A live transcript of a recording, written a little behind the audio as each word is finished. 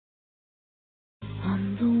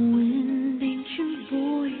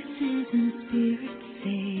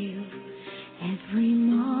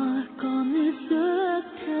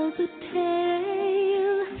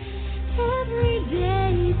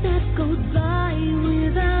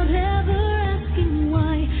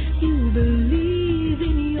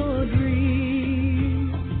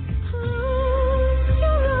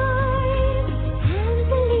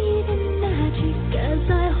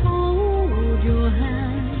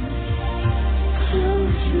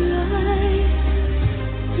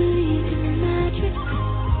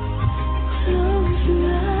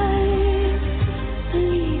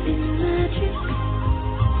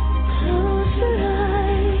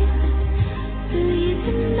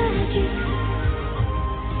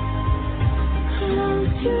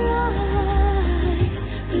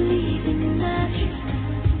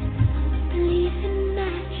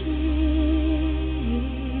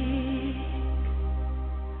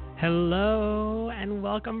Hello and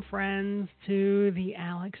welcome, friends, to the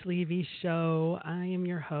Alex Levy Show. I am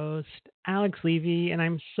your host, Alex Levy, and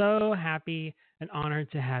I'm so happy and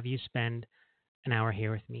honored to have you spend an hour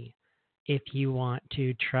here with me. If you want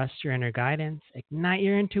to trust your inner guidance, ignite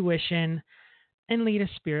your intuition, and lead a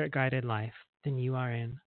spirit guided life, then you are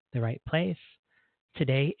in the right place.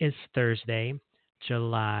 Today is Thursday,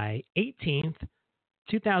 July 18th,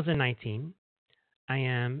 2019. I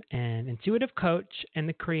am an intuitive coach and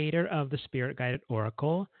the creator of the Spirit Guided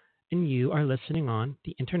Oracle, and you are listening on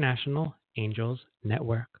the International Angels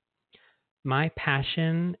Network. My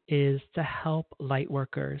passion is to help light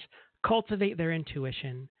workers cultivate their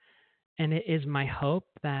intuition, and it is my hope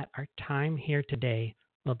that our time here today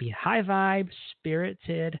will be high vibe,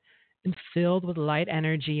 spirited, and filled with light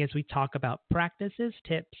energy as we talk about practices,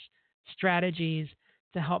 tips, strategies,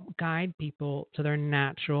 to help guide people to their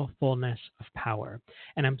natural fullness of power.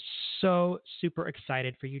 And I'm so super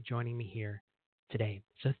excited for you joining me here today.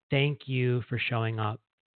 So thank you for showing up.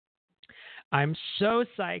 I'm so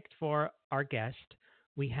psyched for our guest.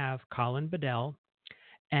 We have Colin Bedell,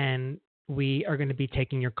 and we are going to be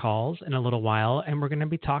taking your calls in a little while, and we're going to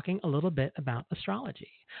be talking a little bit about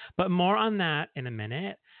astrology. But more on that in a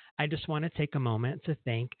minute. I just want to take a moment to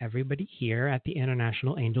thank everybody here at the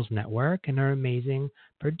International Angels Network and our amazing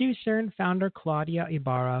producer and founder, Claudia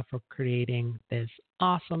Ibarra, for creating this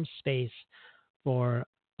awesome space for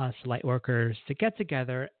us lightworkers to get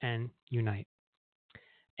together and unite.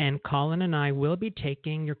 And Colin and I will be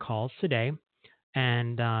taking your calls today,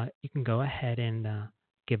 and you can go ahead and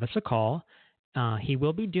give us a call. He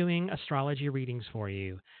will be doing astrology readings for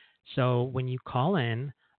you. So when you call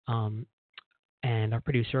in, and our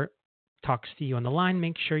producer talks to you on the line,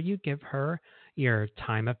 make sure you give her your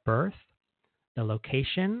time of birth, the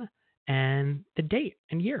location, and the date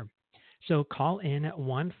and year. So call in at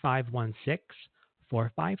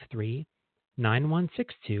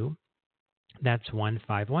 1-516-453-9162. That's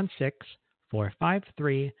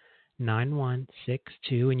 1-516-453-9162.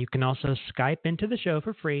 And you can also Skype into the show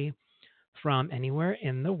for free from anywhere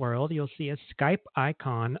in the world. You'll see a Skype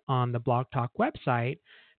icon on the Blog Talk website.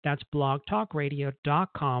 That's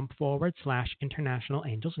blogtalkradio.com/International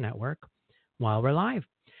Angels Network while we're live.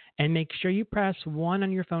 And make sure you press 1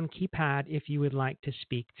 on your phone keypad if you would like to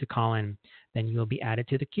speak to Colin. Then you'll be added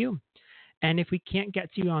to the queue. And if we can't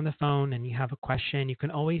get to you on the phone and you have a question, you can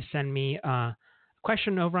always send me a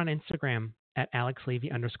question over on Instagram at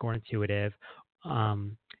AlexLevy_intuitive.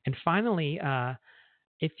 And finally,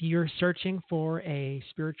 if you're searching for a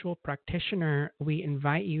spiritual practitioner, we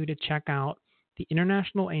invite you to check out the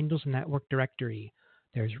International Angels Network directory.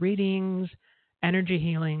 There's readings, energy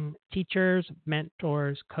healing, teachers,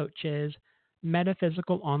 mentors, coaches,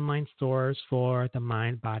 metaphysical online stores for the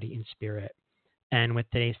mind, body, and spirit. And with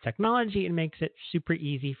today's technology, it makes it super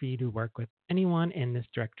easy for you to work with anyone in this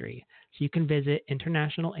directory. So you can visit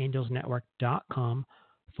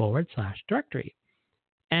internationalangelsnetwork.com/directory.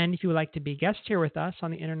 And if you would like to be a guest here with us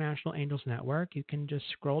on the International Angels Network, you can just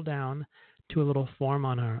scroll down to a little form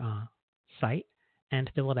on our site and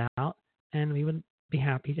fill it out, and we would be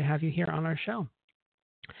happy to have you here on our show.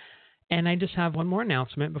 And I just have one more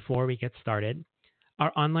announcement before we get started.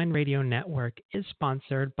 Our online radio network is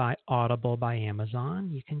sponsored by Audible by Amazon.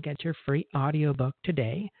 You can get your free audiobook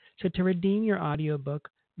today. So to redeem your audiobook,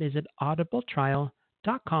 visit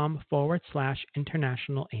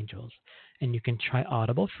audibletrial.com/International Angels. And you can try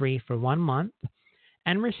Audible free for 1 month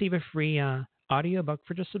and receive a free audiobook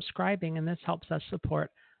for just subscribing. And this helps us support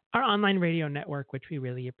our online radio network, which we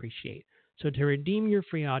really appreciate. So to redeem your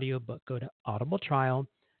free audiobook, go to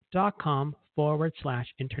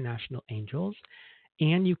audibletrial.com/International Angels,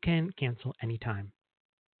 and you can cancel anytime.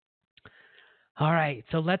 All right,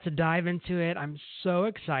 so let's dive into it. I'm so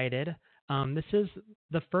excited. This is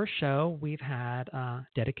the first show we've had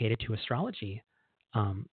dedicated to astrology,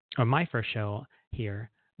 or my first show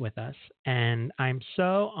here with us. And I'm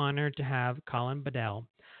so honored to have Colin Bedell.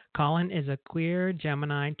 Colin is a queer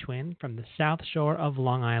Gemini twin from the South Shore of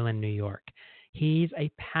Long Island, New York. He's a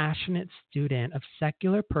passionate student of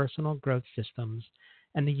secular personal growth systems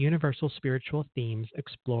and the universal spiritual themes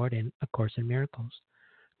explored in A Course in Miracles.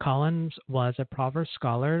 Collins was a Proverbs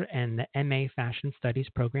scholar in the MA Fashion Studies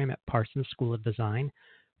program at Parsons School of Design,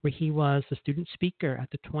 where he was the student speaker at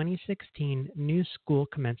the 2016 New School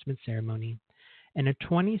Commencement Ceremony and a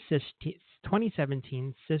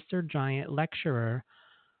 2017 Sister Giant lecturer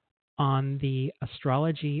on the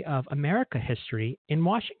Astrology of America history in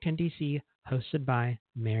Washington, D.C., hosted by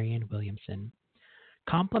Marianne Williamson.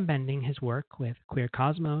 Complementing his work with Queer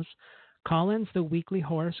Cosmos, Colin's the weekly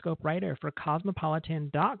horoscope writer for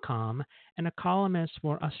Cosmopolitan.com and a columnist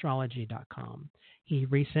for Astrology.com. He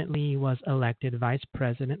recently was elected vice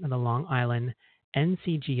president of the Long Island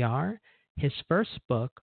NCGR. His first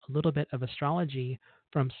book, A Little Bit of Astrology,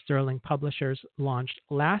 from Sterling Publishers, launched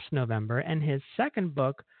last November, and his second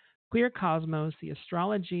book, Queer Cosmos, The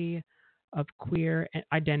Astrology of Queer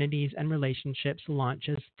Identities and Relationships,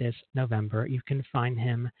 launches this November. You can find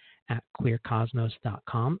him at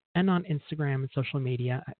queercosmos.com and on Instagram and social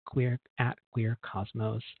media at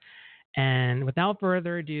queercosmos. And without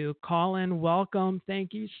further ado, Colin, welcome.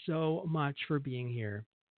 Thank you so much for being here.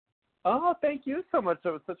 Oh, thank you so much.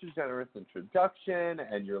 That was such a generous introduction,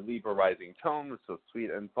 and your Libra rising tone was so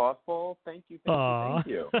sweet and thoughtful. Thank you,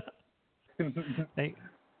 thank you.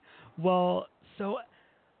 Well, so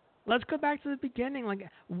let's go back to the beginning. Like,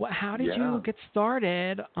 how did you get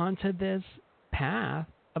started onto this path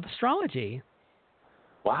of astrology?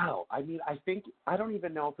 Wow. I mean, I don't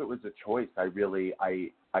even know if it was a choice.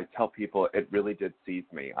 I tell people it really did seize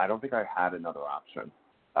me. I don't think I had another option.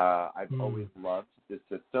 I've always loved this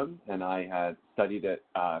system, and I had studied it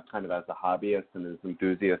kind of as a hobbyist and as an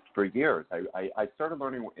enthusiast for years. I started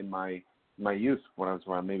learning in my youth when I was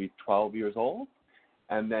around maybe 12 years old,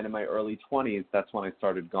 and then in my early 20s, that's when I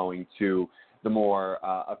started going to the more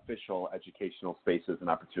official educational spaces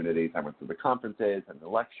and opportunities. I went to the conferences and the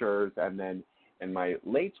lectures, and then in my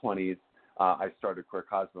late 20s, I started Queer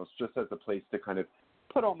Cosmos just as a place to kind of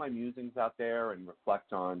put all my musings out there and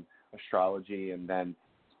reflect on astrology. And then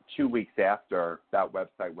 2 weeks after that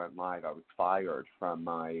website went live, I was fired from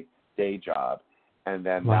my day job. And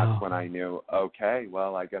then that's when I knew, okay,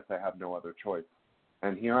 well, I guess I have no other choice.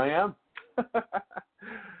 And here I am.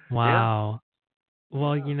 Wow. Yeah.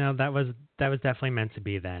 Well, that was definitely meant to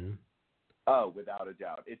be then. Oh, without a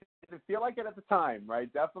doubt. It didn't feel like it at the time,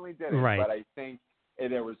 right? Definitely didn't. Right. But I think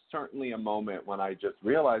there was certainly a moment when I just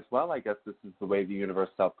realized, well, I guess this is the way the universe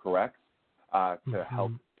self-corrects to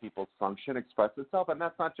help people function, express itself. And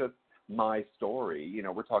that's not just my story.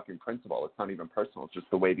 We're talking principle. It's not even personal. It's just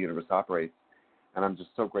the way the universe operates. And I'm just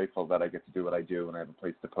so grateful that I get to do what I do and I have a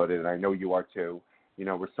place to put it. And I know you are too.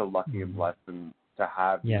 We're so lucky and blessed and to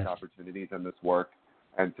have these opportunities and this work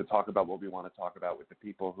and to talk about what we want to talk about with the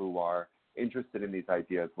people who are interested in these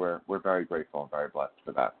ideas. We're very grateful and very blessed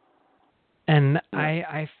for that. And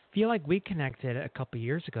I feel like we connected a couple of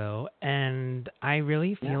years ago, and I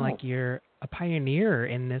really feel like you're a pioneer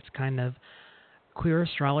in this kind of queer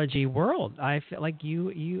astrology world. I feel like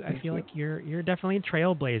you're definitely a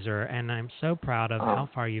trailblazer, and I'm so proud of how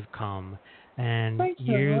far you've come. And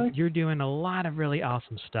you're doing a lot of really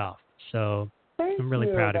awesome stuff. So I'm really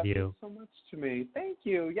proud of you. That means so much to me. Thank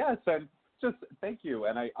you. Yes, and just thank you.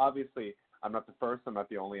 And I'm not the first, I'm not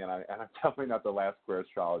the only, and I'm definitely not the last queer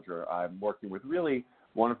astrologer. I'm working with really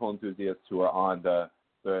wonderful enthusiasts who are on the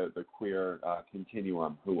queer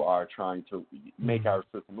continuum, who are trying to make our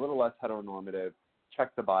system a little less heteronormative,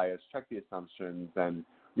 check the bias, check the assumptions, and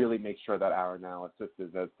really make sure that our analysis is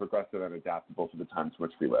as progressive and adaptable to the times in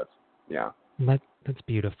which we live. Yeah. That's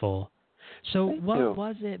beautiful. So what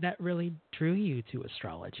was it that really drew you to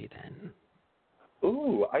astrology then?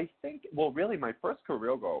 Ooh, I think, really my first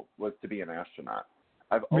career goal was to be an astronaut.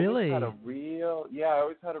 I've always had a real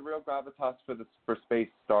gravitas for space,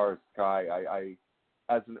 stars, sky.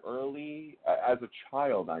 As a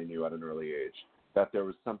child, I knew at an early age that there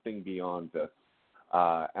was something beyond this.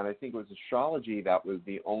 And I think it was astrology that was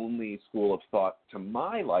the only school of thought to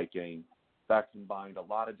my liking that combined a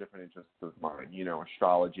lot of different interests of mine.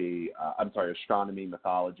 Astronomy,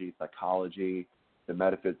 mythology, psychology, the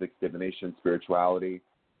metaphysics, divination, spirituality.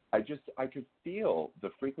 I could feel the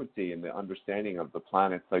frequency and the understanding of the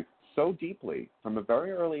planets like so deeply from a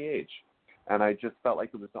very early age. And I just felt like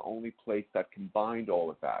it was the only place that combined all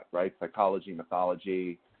of that, right? Psychology,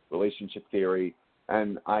 mythology, relationship theory,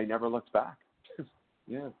 and I never looked back.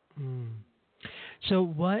 Yeah. So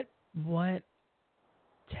what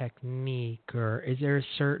technique, or is there a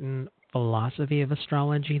certain philosophy of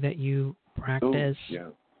astrology that you practice? Yeah.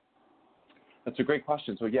 That's a great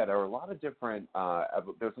question. So, there are a lot of different,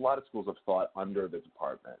 there's a lot of schools of thought under the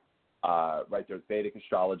department, right? There's Vedic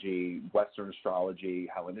astrology, Western astrology,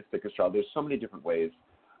 Hellenistic astrology. There's so many different ways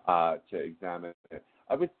to examine it.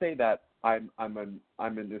 I would say that I'm an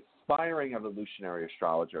aspiring evolutionary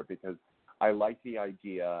astrologer because I like the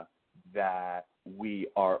idea that we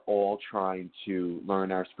are all trying to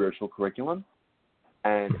learn our spiritual curriculum.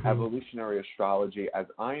 And evolutionary astrology, as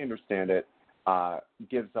I understand it,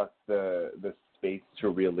 gives us the space to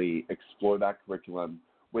really explore that curriculum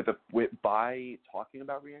by talking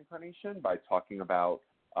about reincarnation, by talking about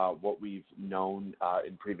what we've known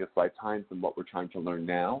in previous lifetimes and what we're trying to learn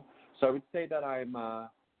now. So I would say that I'm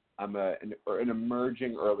an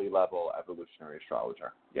emerging early level evolutionary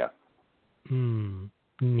astrologer. Yes. Hmm.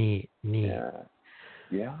 Neat. Neat. Yeah.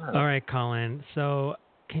 Yeah. All right, Colin. So,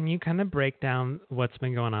 can you kind of break down what's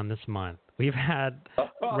been going on this month? We've had Oh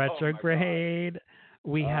my God. retrograde.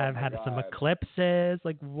 We Oh have my had some God. eclipses.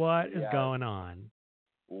 Like, what is Yes. going on?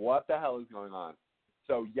 What the hell is going on?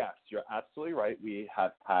 So yes, you're absolutely right. We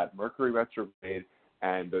have had Mercury retrograde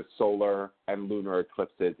and the solar and lunar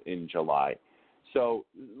eclipses in July. So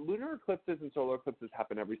lunar eclipses and solar eclipses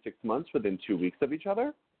happen every 6 months within 2 weeks of each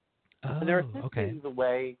other. And they're Oh, okay. essentially the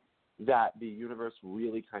way that the universe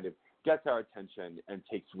really kind of gets our attention and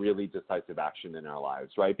takes really decisive action in our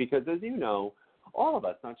lives, right? Because as you know, all of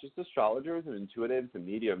us, not just astrologers and intuitives and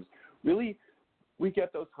mediums, really we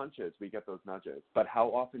get those hunches, we get those nudges, but how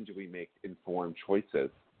often do we make informed choices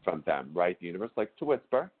from them, right? The universe likes to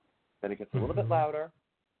whisper, then it gets a little bit Mm-hmm. louder,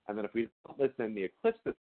 and then if we don't listen, the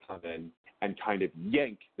eclipses come in and kind of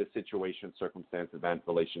yank the situation, circumstance, event,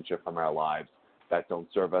 relationship from our lives that don't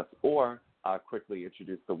serve us, or quickly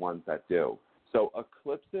introduce the ones that do. So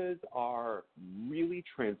eclipses are really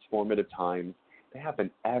transformative times. They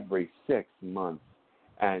happen every 6 months,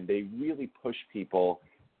 and they really push people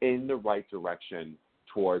in the right direction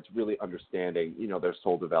towards really understanding, their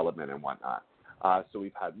soul development and whatnot. So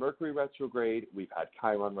we've had Mercury retrograde, we've had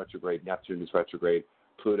Chiron retrograde, Neptune is retrograde,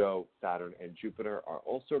 Pluto, Saturn, and Jupiter are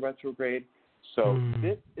also retrograde. So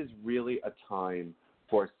this is really a time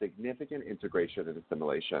for significant integration and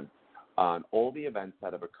assimilation on all the events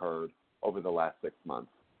that have occurred over the last 6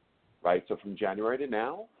 months, right? So from January to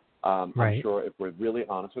now, I'm sure if we're really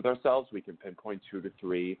honest with ourselves, we can pinpoint 2 to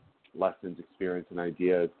 3 lessons, experience, and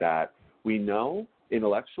ideas that we know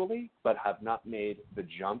intellectually, but have not made the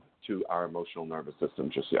jump to our emotional nervous system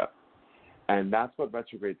just yet. And that's what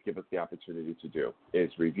retrogrades give us the opportunity to do, is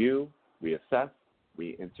review, reassess,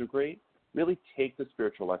 reintegrate, really take the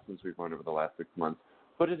spiritual lessons we've learned over the last 6 months,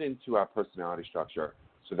 put it into our personality structure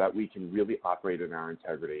so that we can really operate in our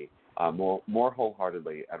integrity more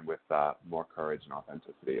wholeheartedly and with more courage and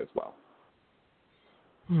authenticity as well.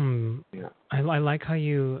 Yeah. I like how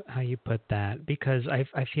you put that, because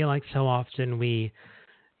I feel like so often we,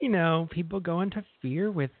 people go into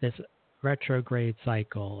fear with this retrograde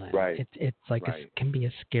cycle, and Right. it's like it can be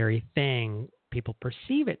a scary thing. People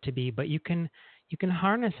perceive it to be, but you can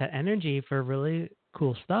harness that energy for really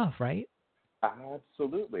cool stuff, right?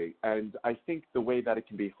 Absolutely. And I think the way that it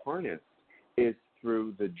can be harnessed is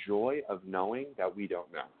through the joy of knowing that we don't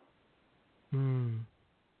know.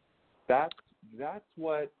 That's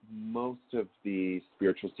what most of the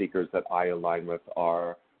spiritual seekers that I align with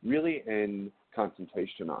are really in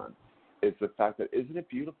contemplation on, is the fact that isn't it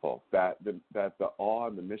beautiful that the awe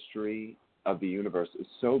and the mystery of the universe is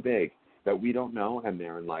so big that we don't know, and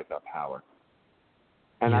therein lies our power.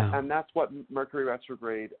 And and that's what Mercury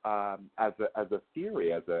retrograde, as a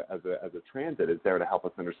theory, as a transit, is there to help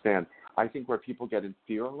us understand. I think where people get in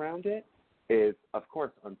fear around it is, of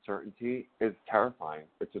course, uncertainty is terrifying.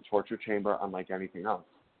 It's a torture chamber unlike anything else.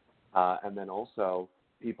 And then also,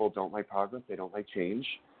 people don't like progress. They don't like change.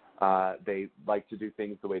 They like to do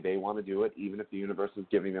things the way they want to do it, even if the universe is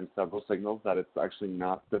giving them several signals that it's actually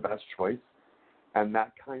not the best choice. And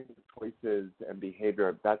that kind of choices and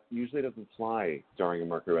behavior, that usually doesn't fly during a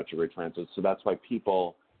Mercury retrograde transit. So that's why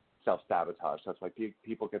people self-sabotage. That's why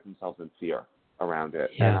people get themselves in fear around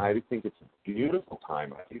it. Yeah. And I think it's a beautiful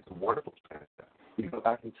time. I think it's a wonderful transit. You go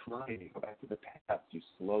back in time, you go back to the past, you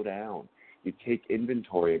slow down, you take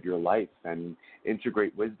inventory of your life and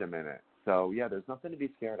integrate wisdom in it. So, yeah, there's nothing to be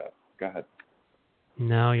scared of. Go ahead.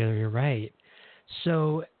 No, you're right.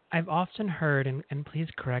 So I've often heard, and please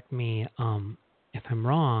correct me if I'm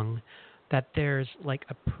wrong, that there's like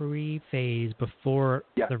a pre-phase before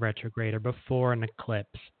the retrograde or before an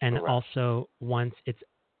eclipse, and also once it's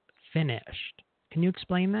finished. Can you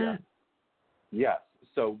explain that? Yes.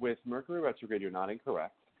 So with Mercury retrograde, you're not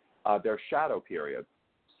incorrect. There are shadow periods.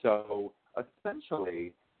 So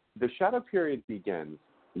essentially, the shadow period begins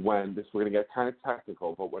when, we're going to get kind of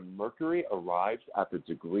technical, but when Mercury arrives at the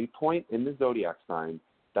degree point in the zodiac sign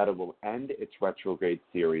that it will end its retrograde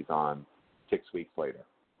series on 6 weeks later.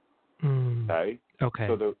 Okay?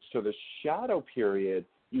 So the shadow period,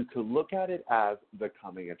 you could look at it as the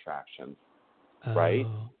coming attractions, right?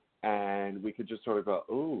 And we could just sort of go,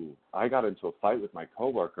 ooh, I got into a fight with my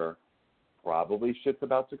coworker. Probably shit's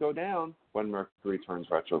about to go down when Mercury turns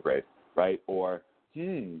retrograde, right? Or,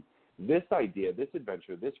 this idea, this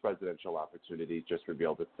adventure, this residential opportunity just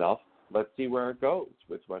revealed itself. Let's see where it goes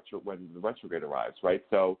with when the retrograde arrives, right?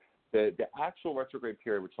 So the actual retrograde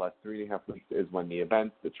period, which lasts 3.5 weeks, is when the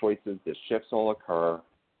events, the choices, the shifts all occur.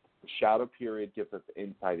 The shadow period gives us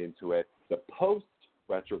insight into it. The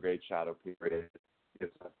post-retrograde shadow period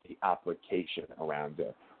gives us the application around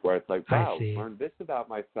it. where it's like, I wow, see. learn this about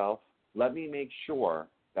myself. Let me make sure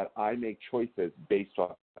that I make choices based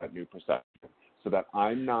off that new perception so that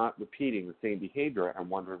I'm not repeating the same behavior and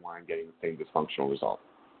wondering why I'm getting the same dysfunctional result.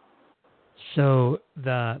 So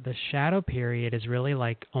the shadow period is really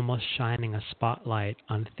like almost shining a spotlight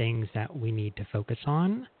on things that we need to focus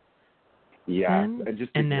on. Yes, Then, and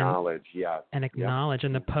just and acknowledge, yes. and Yep. acknowledge.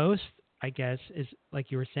 And the post, I guess, is like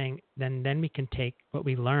you were saying, then we can take what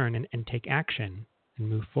we learn and take action and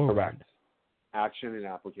move forward. Correct. Action and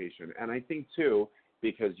application. And I think, too,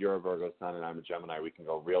 because you're a Virgo sun and I'm a Gemini, we can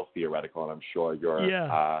go real theoretical, and I'm sure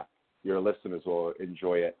your listeners will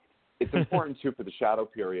enjoy it. It's important, too, for the shadow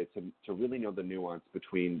period to really know the nuance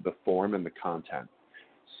between the form and the content.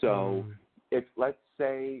 So if, let's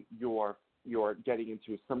say, you're getting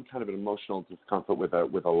into some kind of an emotional discomfort with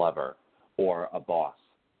a lover or a boss,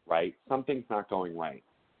 right? Something's not going right.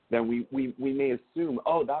 Then we may assume,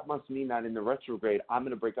 oh, that must mean that in the retrograde, I'm going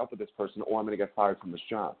to break up with this person or I'm going to get fired from this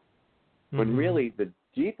job. When really the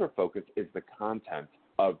deeper focus is the content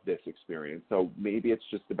of this experience. So maybe it's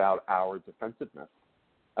just about our defensiveness,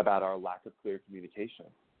 about our lack of clear communication,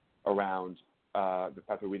 around the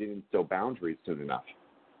fact that we didn't instill boundaries soon enough,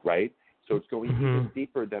 right? So it's going even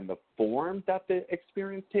deeper than the form that the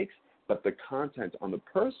experience takes, but the content on the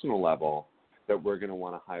personal level that we're going to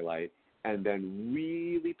want to highlight and then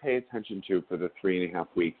really pay attention to for the 3.5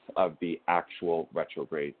 weeks of the actual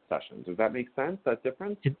retrograde session. Does that make sense, that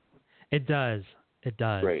difference? It does. It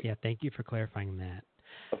does. Great. Yeah, thank you for clarifying that.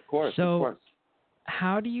 Of course, so, of course.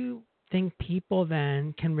 How do you think people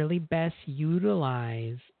then can really best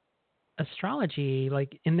utilize astrology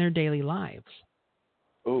like in their daily lives?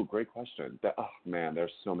 Oh, great question. Oh, man,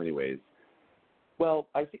 there's so many ways. Well,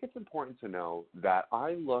 I think it's important to know that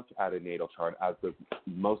I look at a natal chart, as with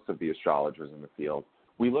most of the astrologers in the field.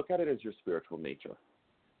 We look at it as your spiritual nature.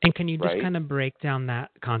 And can you just right? kind of break down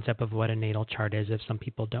that concept of what a natal chart is if some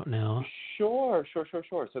people don't know? Sure.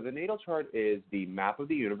 So the natal chart is the map of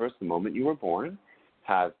the universe the moment you were born,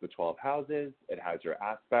 has the 12 houses, it has your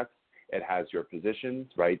aspects, it has your positions,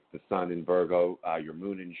 right? The sun in Virgo, your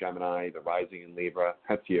moon in Gemini, the rising in Libra,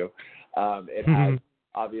 that's you. It has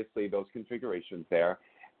obviously those configurations there.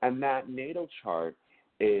 And that natal chart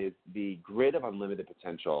is the grid of unlimited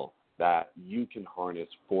potential that you can harness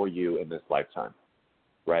for you in this lifetime,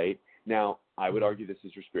 right? Now, I would argue this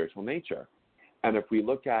is your spiritual nature. And if we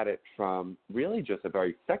look at it from really just a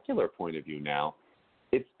very secular point of view now,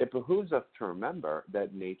 it behooves us to remember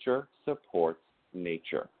that nature supports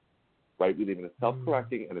nature, right? We live in a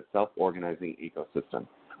self-correcting and a self-organizing ecosystem.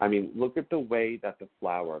 I mean, look at the way that the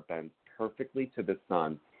flower bends perfectly to the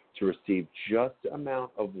sun to receive just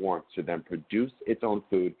amount of warmth to then produce its own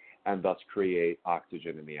food and thus create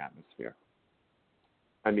oxygen in the atmosphere.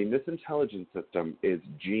 I mean, this intelligence system is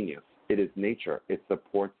genius. It is nature. It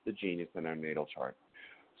supports the genius in our natal chart.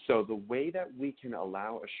 So the way that we can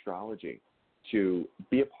allow astrology to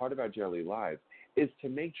be a part of our daily lives is to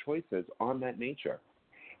make choices on that nature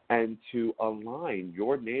and to align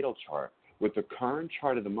your natal chart with the current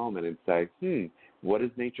chart of the moment and say, what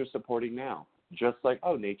is nature supporting now? Just like,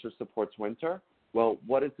 nature supports winter. Well,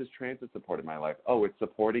 what is this transit support in my life? It's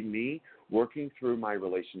supporting me working through my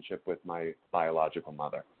relationship with my biological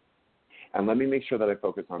mother. And let me make sure that I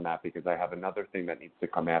focus on that because I have another thing that needs to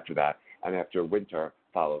come after that. And after winter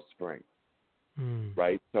follows spring,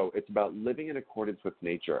 right? So it's about living in accordance with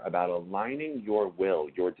nature, about aligning your will,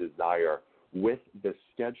 your desire with the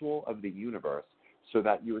schedule of the universe so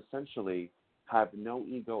that you essentially have no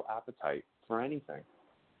ego appetite for anything.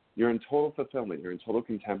 You're in total fulfillment. You're in total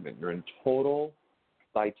contentment. You're in total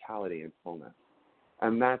vitality and fullness.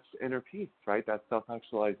 And that's inner peace, right? That's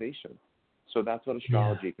self-actualization. So that's what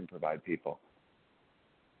astrology can provide people.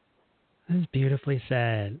 That's beautifully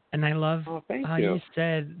said. And I love how you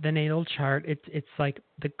said the natal chart, it's like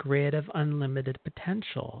the grid of unlimited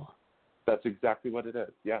potential. That's exactly what it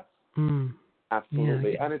is, yes.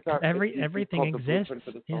 Absolutely. Yeah. And it's everything exists.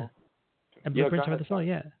 A blueprint for the soul,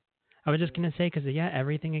 yeah. I was just going to say, because,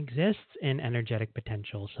 everything exists in energetic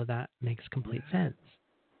potential, so that makes complete sense.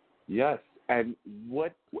 Yes, and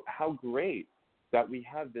how great that we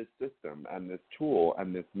have this system and this tool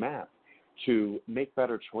and this map to make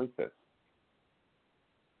better choices.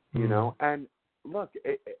 You know, and look,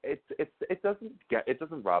 it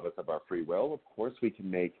doesn't rob us of our free will. Of course, we can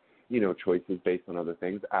make choices based on other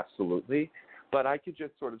things, absolutely. But I could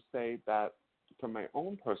just sort of say that from my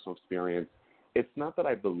own personal experience, it's not that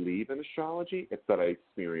I believe in astrology, it's that I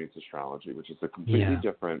experience astrology, which is a completely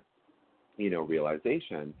different,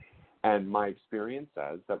 realization. And my experience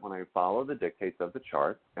says that when I follow the dictates of the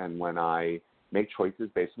chart and when I make choices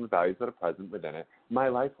based on the values that are present within it, my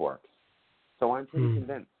life works. So I'm pretty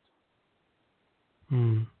convinced.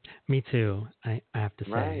 Me too, I have to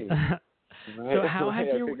say. Right. Right. So how has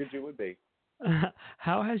I your figured you would be.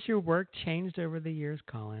 how has your work changed over the years,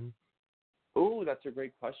 Colin? Oh, that's a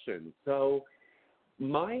great question. So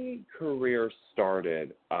my career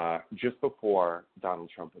started just before Donald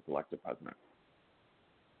Trump was elected president.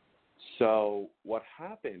 So what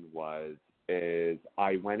happened is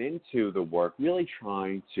I went into the work really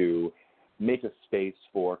trying to make a space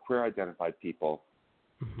for queer identified people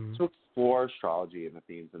to explore astrology and the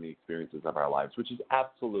themes and the experiences of our lives, which is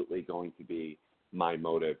absolutely going to be my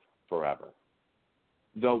motive forever.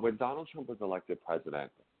 Though when Donald Trump was elected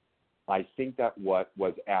president, I think that what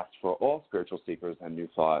was asked for all spiritual seekers and New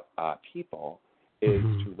Thought people is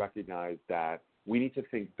to recognize that we need to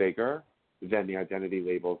think bigger than the identity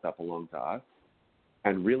labels that belong to us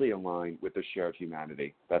and really align with the shared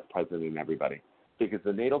humanity that's present in everybody. Because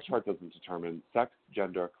the natal chart doesn't determine sex,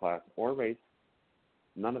 gender, class, or race.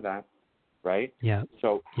 None of that, right? Yeah.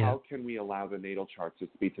 So how can we allow the natal chart to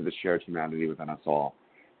speak to the shared humanity within us all?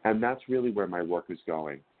 And that's really where my work is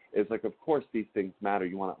going. It's like, of course, these things matter.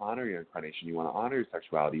 You want to honor your incarnation. You want to honor your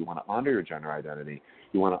sexuality. You want to honor your gender identity.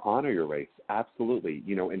 You want to honor your race. Absolutely.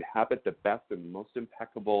 Inhabit the best and most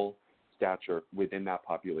impeccable stature within that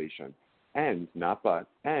population. And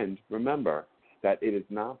remember that it is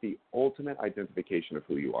not the ultimate identification of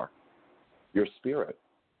who you are. Your spirit,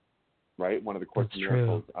 right? One of the Course in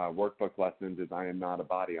Miracles workbook lessons is I am not a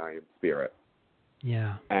body, I am spirit.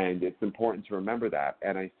 Yeah. And it's important to remember that.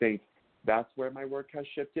 And I think that's where my work has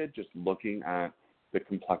shifted, just looking at the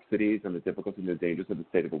complexities and the difficulties and the dangers of the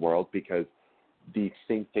state of the world, because the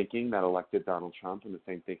same thinking that elected Donald Trump and the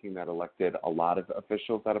same thinking that elected a lot of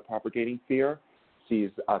officials that are propagating fear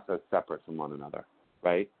sees us as separate from one another,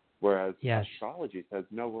 right? Whereas astrology says,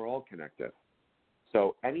 no, we're all connected.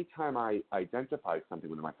 So anytime I identify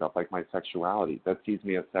something with myself, like my sexuality, that sees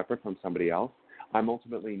me as separate from somebody else, I'm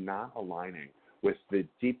ultimately not aligning with the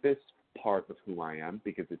deepest part of who I am,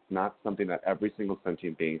 because it's not something that every single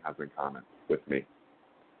sentient being has in common with me.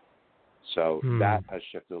 So that has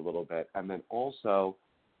shifted a little bit. And then also,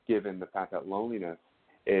 given the fact that loneliness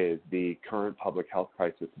is the current public health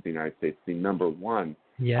crisis of the United States, the number one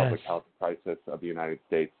public health crisis of the United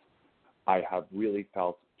States, I have really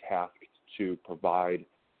felt tasked to provide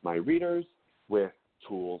my readers with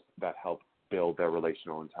tools that help build their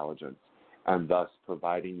relational intelligence, and thus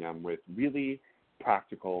providing them with really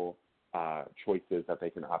practical choices that they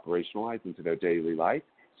can operationalize into their daily life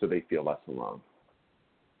so they feel less alone.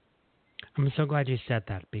 I'm so glad you said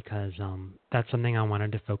that, because that's something I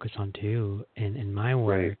wanted to focus on too in my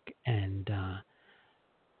work. Right. And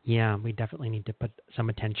we definitely need to put some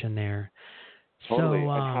attention there. Totally.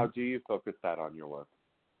 So, and how do you focus that on your work?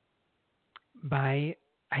 I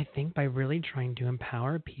think by really trying to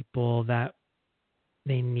empower people that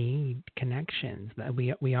they need connections, that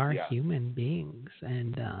we are human beings,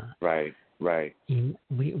 and right.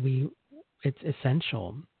 We it's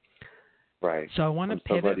essential. Right. So I want to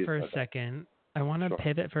pivot for a second. I want to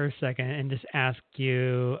pivot for a second and just ask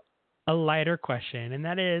you a lighter question, and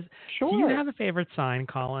that is, do you have a favorite sign,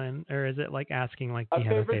 Colin, or is it like asking like, do you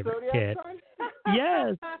have a favorite kid?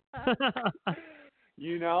 Yes.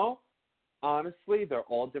 Honestly, they're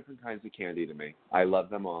all different kinds of candy to me. I love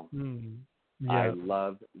them all. I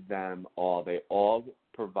love them all. They all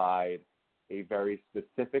provide a very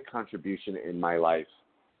specific contribution in my life,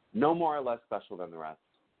 no more or less special than the rest.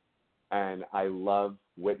 And I love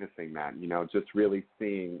witnessing that, just really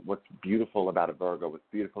seeing what's beautiful about a Virgo, what's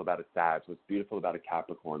beautiful about a Sag, what's beautiful about a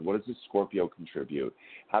Capricorn, what does a Scorpio contribute?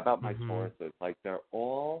 How about my Tauruses? Like, they're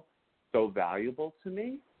all so valuable to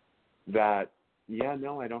me that, I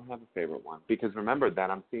don't have a favorite one. Because remember,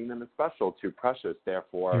 then I'm seeing them as special, too precious,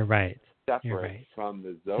 therefore separate from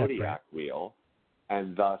the zodiac wheel.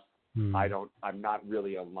 And thus, I'm not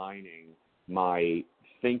really aligning my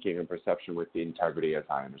thinking and perception with the integrity as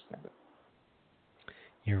I understand it.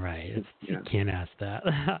 You're right. You can't ask that.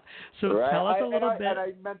 So tell us a little bit. And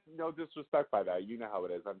I meant no disrespect by that. You know how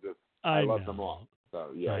it is. I love them all. So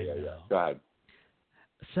yeah. Go ahead.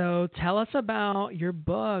 So tell us about your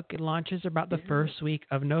book. It launches about the first week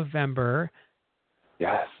of November.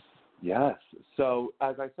 Yes. So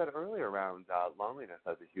as I said earlier, around loneliness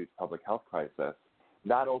as a huge public health crisis,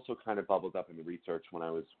 that also kind of bubbled up in the research when I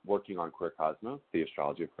was working on Queer Cosmos, The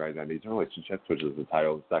Astrology of Queer Identities and Relationships, which is the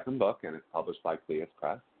title of the second book, and it's published by Cleus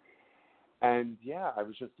Press. And I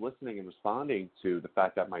was just listening and responding to the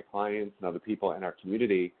fact that my clients and other people in our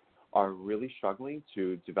community are really struggling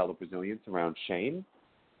to develop resilience around shame,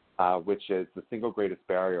 which is the single greatest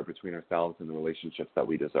barrier between ourselves and the relationships that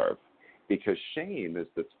we deserve. Because shame is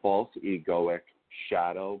this false egoic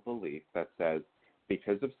shadow belief that says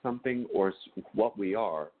because of something or what we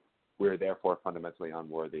are, we're therefore fundamentally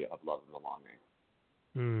unworthy of love and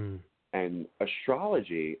belonging. And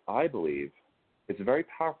astrology, I believe, is a very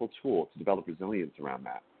powerful tool to develop resilience around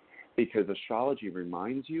that, because astrology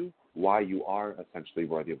reminds you why you are essentially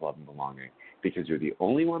worthy of love and belonging, because you're the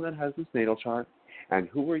only one that has this natal chart, and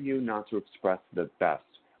who are you not to express the best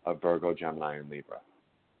of Virgo, Gemini, and Libra?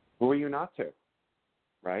 Who are you not to,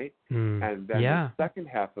 right? And then the second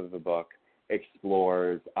half of the book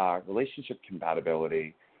explores relationship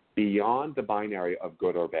compatibility beyond the binary of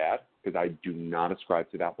good or bad, because I do not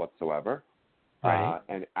ascribe to that whatsoever. Right.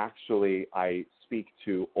 And actually, I speak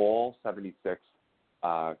to all 76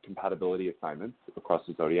 compatibility assignments across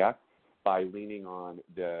the zodiac by leaning on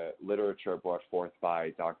the literature brought forth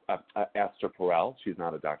by Esther Perel. She's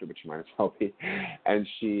not a doctor, but she might as well be. And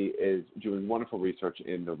she is doing wonderful research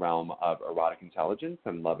in the realm of erotic intelligence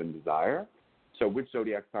and love and desire. So which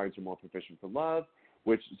zodiac signs are more proficient for love?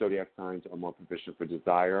 Which zodiac signs are more proficient for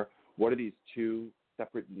desire? What are these two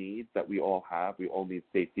separate needs that we all have? We all need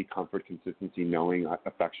safety, comfort, consistency, knowing,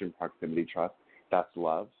 affection, proximity, trust. That's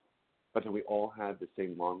love. But then we all have the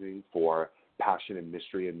same longing for passion and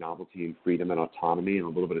mystery and novelty and freedom and autonomy and a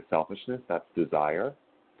little bit of selfishness. That's desire.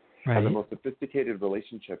 Right. And the most sophisticated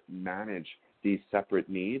relationships manage these separate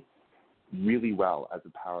needs really well as a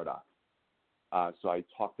paradox. So I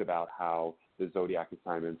talked about how the zodiac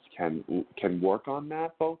assignments can work on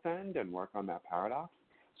that both end and work on that paradox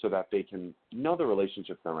so that they can know the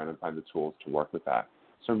relationships they're in and find the tools to work with that.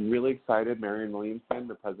 So I'm really excited. Marianne Williamson,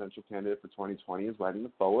 the presidential candidate for 2020, is writing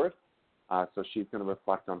the forward. So she's going to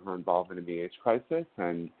reflect on her involvement in the AIDS crisis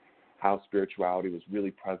and how spirituality was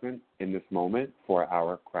really present in this moment for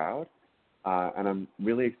our crowd. And I'm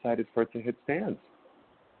really excited for it to hit stands.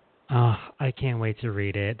 Oh, I can't wait to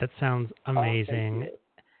read it. That sounds amazing.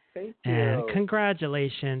 Thank you. And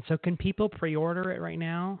congratulations. So can people pre-order it right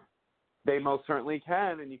now? They most certainly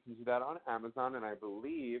can, and you can do that on Amazon. And I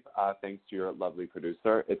believe, thanks to your lovely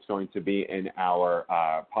producer, it's going to be in our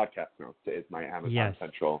podcast notes. It's my Amazon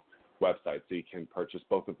Central website, so you can purchase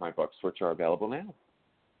both of my books, which are available now.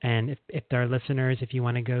 And if there are listeners, if you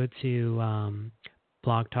want to go to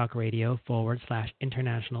Blog Talk Radio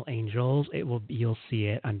 /International Angels, you'll see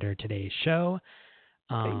it under today's show.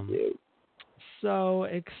 Thank you. So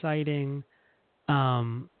exciting.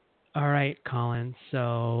 All right, Colin.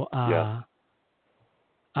 So, all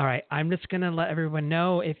right, I'm just going to let everyone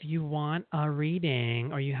know if you want a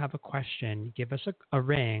reading or you have a question, give us a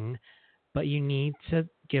ring, but you need to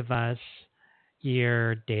give us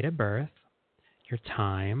your date of birth, your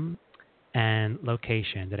time, and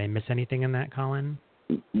location. Did I miss anything in that, Colin?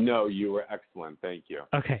 No, you were excellent. Thank you.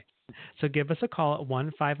 Okay. So give us a call at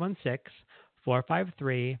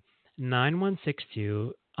 1-516-453-9162.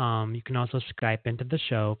 You can also Skype into the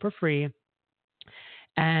show for free.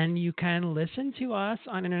 And you can listen to us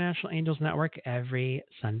on International Angels Network every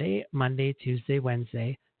Sunday, Monday, Tuesday,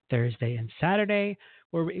 Wednesday, Thursday, and Saturday,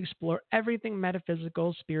 where we explore everything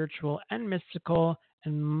metaphysical, spiritual, and mystical,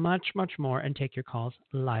 and much, much more, and take your calls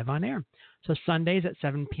live on air. So Sundays at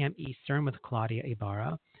 7 p.m. Eastern with Claudia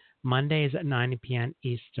Ibarra. Mondays at 9 p.m.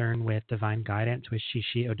 Eastern with Divine Guidance with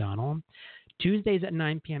Shishi O'Donnell. Tuesdays at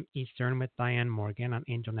 9 p.m. Eastern with Diane Morgan on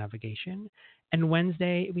Angel Navigation. And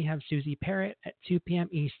Wednesday, we have Susie Parrott at 2 p.m.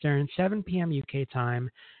 Eastern, 7 p.m. UK time.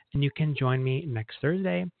 And you can join me next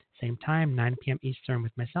Thursday, same time, 9 p.m. Eastern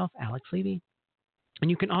with myself, Alex Levy. And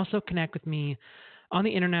you can also connect with me on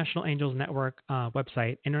the International Angels Network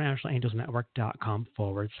website,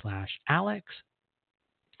 internationalangelsnetwork.com/Alex.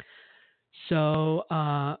 So,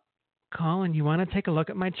 Colin, you want to take a look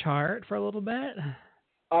at my chart for a little bit?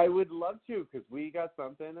 I would love to, because we got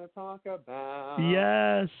something to talk about.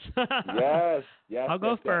 Yes. yes. I'll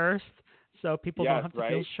go first, so people don't have to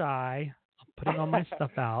feel shy. I'm putting all my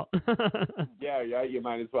stuff out. Yeah, you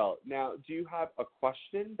might as well. Now, do you have a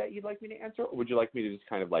question that you'd like me to answer, or would you like me to just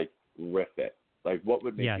kind of like riff it? Like, what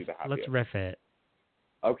would make you the happiest? Let's riff it.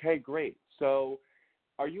 Okay, great. So,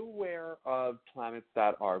 are you aware of planets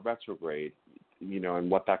that are retrograde, and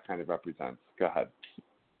what that kind of represents? Go ahead.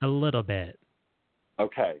 A little bit.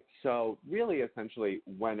 Okay, so really, essentially,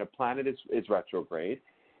 when a planet is retrograde,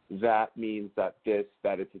 that means that it's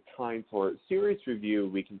a time for serious review,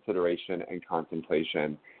 reconsideration, and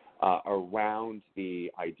contemplation around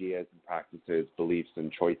the ideas and practices, beliefs,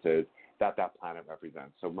 and choices that planet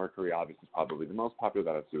represents. So Mercury, obviously, is probably the most popular.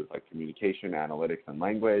 That has to do with like communication, analytics, and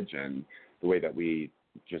language, and the way that we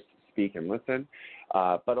just speak and listen.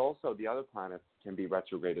 But also the other planets can be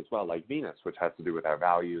retrograde as well, like Venus, which has to do with our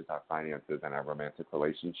values, our finances, and our romantic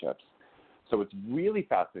relationships. So what's really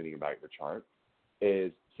fascinating about your chart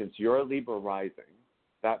is since you're a Libra rising,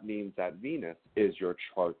 that means that Venus is your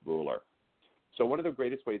chart ruler. So one of the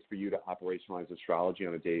greatest ways for you to operationalize astrology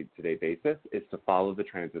on a day-to-day basis is to follow the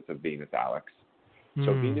transits of Venus, Alex.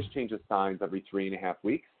 So Venus changes signs every 3.5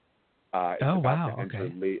 weeks. It's about to enter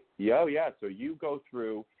So you go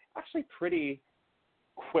through actually pretty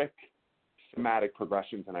quick somatic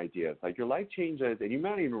progressions and ideas. Like your life changes, and you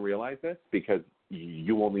might not even realize this because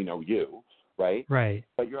you only know you, right? Right.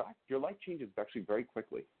 But your life changes actually very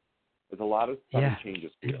quickly. There's a lot of sudden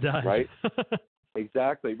changes for you, it does. right?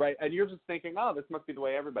 Exactly, right. And you're just thinking, oh, this must be the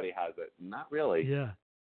way everybody has it. Not really. Yeah.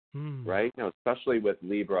 Right? No, especially with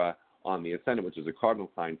Libra on the ascendant, which is a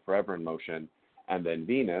cardinal sign, forever in motion, and then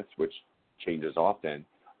Venus, which changes often.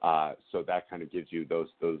 So that kind of gives you those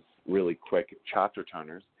really quick chapter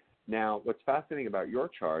turners. Now, what's fascinating about your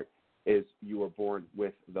chart is you were born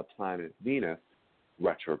with the planet Venus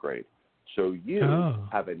retrograde. So you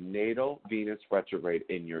have a natal Venus retrograde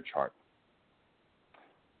in your chart.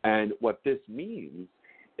 And what this means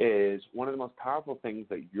is one of the most powerful things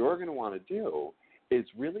that you're going to want to do is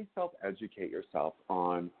really self-educate yourself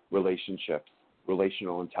on relationships,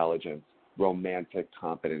 relational intelligence, romantic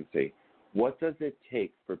competency. What does it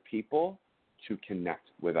take for people to connect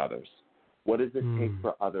with others? What does it take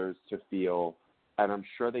for others to feel, and I'm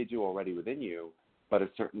sure they do already within you, but a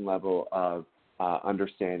certain level of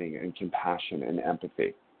understanding and compassion and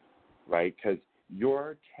empathy, right? Because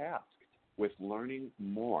you're tasked with learning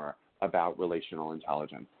more about relational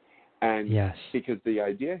intelligence. And because the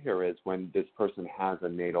idea here is when this person has a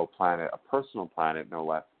natal planet, a personal planet, no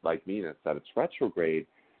less, like Venus, that it's retrograde,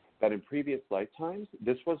 that in previous lifetimes,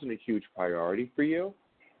 this wasn't a huge priority for you,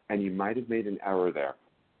 and you might have made an error there.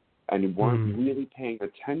 And you weren't really paying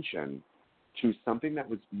attention to something that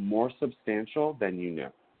was more substantial than you knew.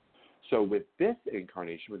 So with this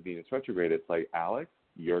incarnation, with Venus retrograde, it's like, Alex,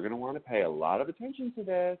 you're going to want to pay a lot of attention to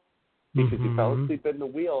this because you fell asleep in the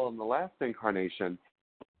wheel in the last incarnation.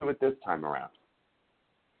 Do it this time around,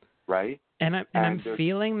 right? And I'm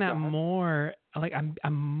feeling that more. Like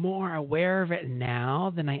I'm more aware of it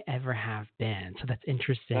now than I ever have been. So that's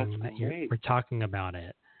interesting that we're talking about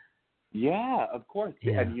it. Yeah, of course.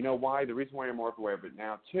 Yeah. And you know why? The reason why you're more aware of it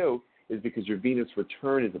now, too, is because your Venus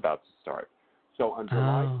return is about to start. So on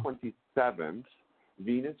July 27th,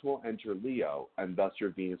 Venus will enter Leo, and thus your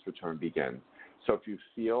Venus return begins. So if you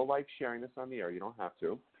feel like sharing this on the air, you don't have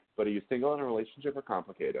to. But are you single in a relationship or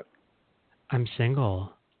complicated? I'm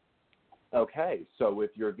single. Okay, so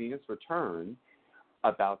with your Venus return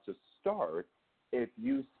about to start, if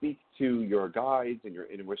you speak to your guides and your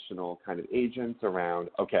intuitional kind of agents around,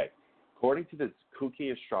 okay, according to this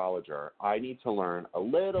kooky astrologer, I need to learn a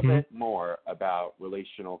little bit more about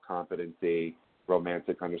relational competency,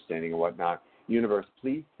 romantic understanding, and whatnot. Universe,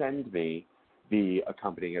 please send me the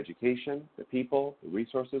accompanying education, the people, the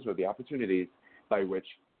resources, or the opportunities by which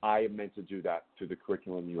I am meant to do that through the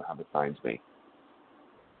curriculum you have assigned me.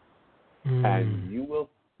 And you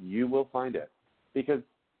will find it. Because,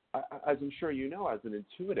 as I'm sure you know, as an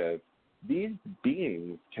intuitive, these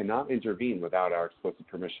beings cannot intervene without our explicit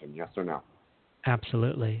permission, yes or no?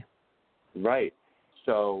 Absolutely. Right.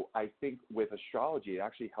 So I think with astrology, it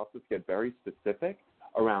actually helps us get very specific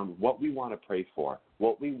around what we want to pray for,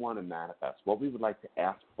 what we want to manifest, what we would like to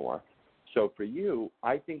ask for. So for you,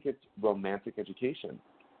 I think it's romantic education,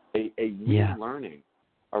 a relearning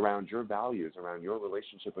around your values, around your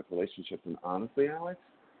relationship with relationships. And honestly, Alex,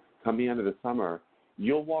 come the end of the summer,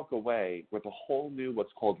 you'll walk away with a whole new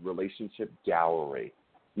what's called relationship dowry,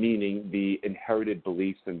 meaning the inherited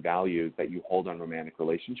beliefs and values that you hold on romantic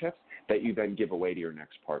relationships that you then give away to your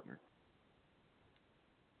next partner.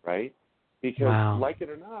 Right? Because like it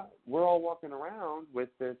or not, we're all walking around with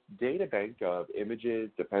this data bank of images,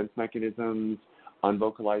 defense mechanisms,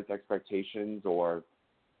 unvocalized expectations, or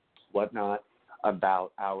whatnot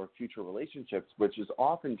about our future relationships, which is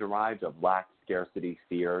often derived of lack, scarcity,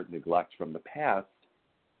 fear, neglect from the past.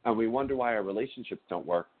 And we wonder why our relationships don't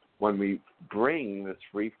work when we bring this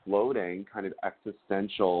free-floating kind of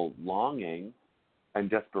existential longing and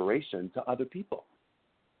desperation to other people.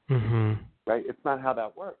 Right? It's not how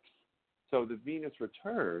that works. So the Venus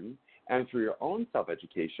return, and through your own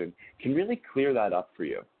self-education, can really clear that up for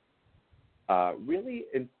you. Really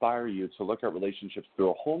inspire you to look at relationships through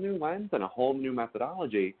a whole new lens and a whole new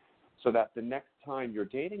methodology so that the next time you're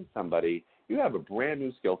dating somebody, you have a brand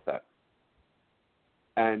new skill set.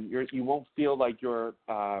 And you won't feel like you're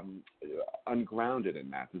ungrounded in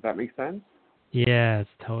that. Does that make sense? Yes,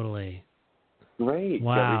 totally. Great.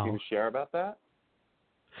 Wow. Do you have anything to share about that?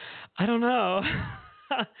 I don't know.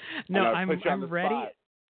 No, I'm ready. Spot.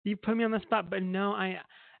 You put me on the spot, but no,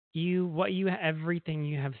 everything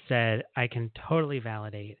you have said, I can totally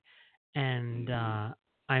validate, and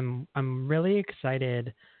I'm really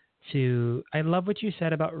excited to. I love what you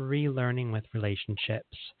said about relearning with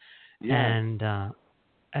relationships, Yeah.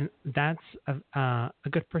 and that's a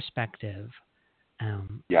good perspective.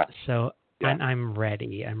 Yeah. So Yeah. and I'm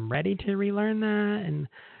ready. I'm ready to relearn that and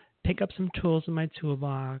pick up some tools in my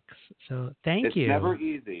toolbox. So thank It's you. never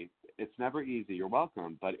easy. It's never easy. You're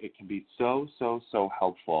welcome, but it can be so, so, so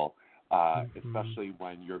helpful, Hmm. especially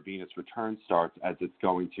when your Venus return starts, as it's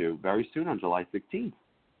going to very soon on July 16th.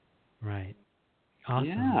 Right. Awesome.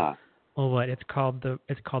 Yeah. Well, what it's called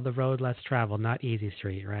the road less traveled, not easy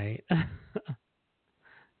street, right?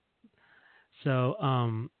 So,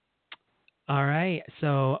 all right.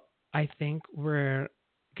 So I think we're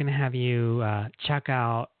gonna have you check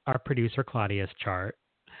out our producer Claudia's chart.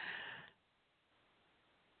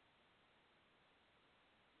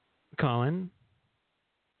 Colin,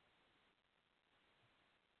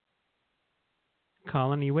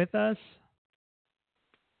 Colin, you with us?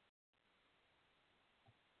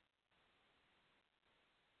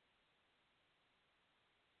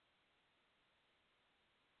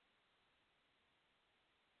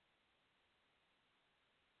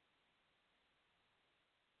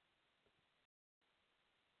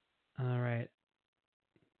 All right.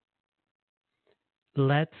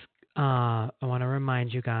 Let's. I want to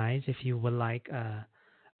remind you guys, if you would like a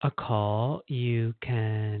call, you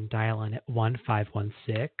can dial in at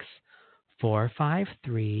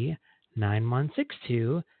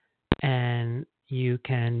 1-516-453-9162, and you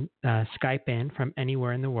can Skype in from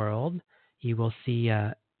anywhere in the world. You will see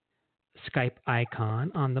a Skype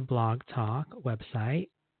icon on the Blog Talk website.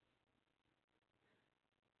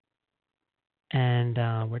 And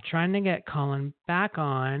we're trying to get Colin back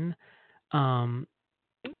on.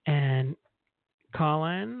 And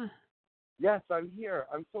Colin, Yes, I'm here.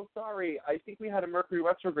 I'm so sorry. I think we had a Mercury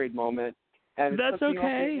retrograde moment, and it that's took me off the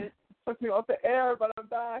okay. it took me off the air, but I'm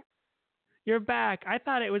back. You're back. I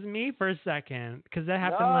thought it was me for a second because that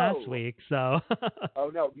happened last No. week. So, Oh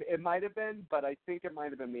no, it might have been, but I think it might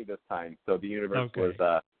have been me this time. So the universe okay.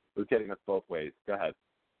 was getting us both ways. Go ahead.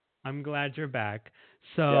 I'm glad you're back.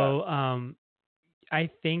 Yeah. So, I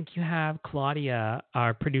think you have Claudia,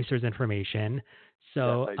 our producer's information. Yes,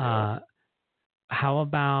 So, I do. how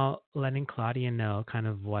about letting Claudia know kind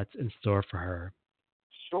of what's in store for her?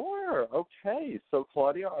 Sure. Okay. So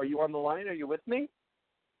Claudia, are you on the line? Are you with me?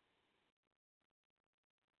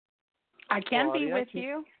 I can be Claudia? with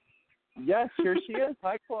you. Yes, here she is.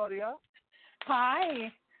 Hi, Claudia.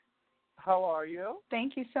 Hi. How are you?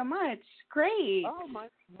 Thank you so much. Great. Oh,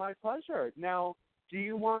 my pleasure. Now, do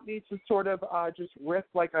you want me to sort of just riff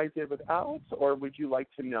like I did with Alex, or would you like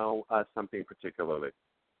to know something particularly?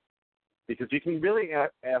 Because you can really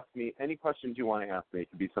ask me any questions you want to ask me. It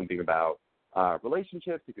could be something about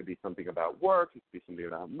relationships. It could be something about work. It could be something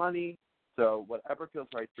about money. So whatever feels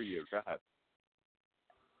right for you. Go ahead.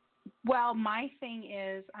 Well, my thing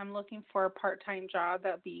is I'm looking for a part-time job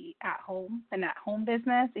that would be at home, an at-home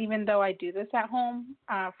business, even though I do this at home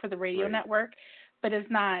for the radio Great. network, but it's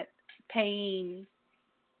not paying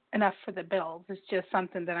enough for the bills. It's just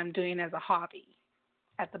something that I'm doing as a hobby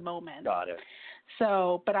at the moment. Got it.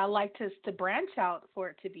 So, but I like to branch out for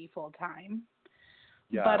it to be full-time.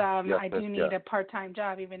 Yeah. But Yes, I do need a part-time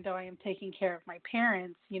job, even though I am taking care of my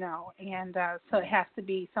parents, and so it has to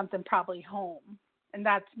be something probably home. And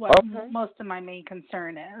that's what most of my main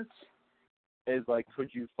concern is. Is like, could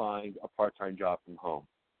you find a part-time job from home?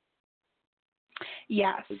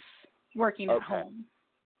 Yes, working at home.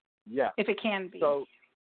 Yeah. If it can be. So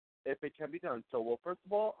if it can be done. So, well, first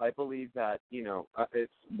of all, I believe that,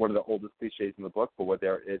 it's one of the oldest cliches in the book, but where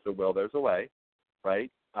there is a will, there's a way, right?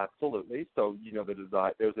 Absolutely. So,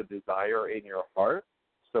 there's a desire in your heart.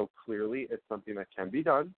 So clearly it's something that can be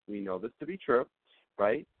done. We know this to be true,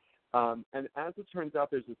 right? And as it turns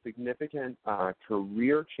out, there's a significant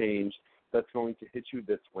career change that's going to hit you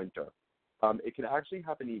this winter. It could actually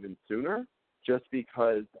happen even sooner, just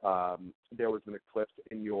because there was an eclipse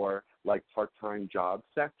in your part-time job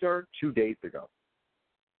sector 2 days ago.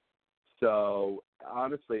 So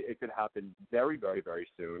honestly, it could happen very, very, very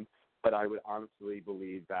soon. But I would honestly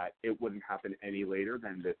believe that it wouldn't happen any later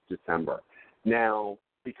than this December. Now,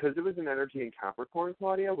 because it was an energy in Capricorn,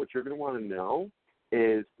 Claudia, what you're going to want to know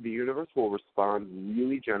is the universe will respond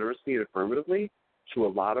really generously and affirmatively to a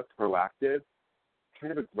lot of proactive,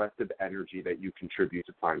 kind of aggressive energy that you contribute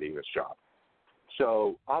to finding this job.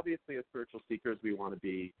 So obviously, as spiritual seekers, we want to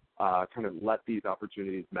be kind of let these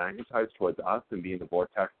opportunities magnetize towards us and be in the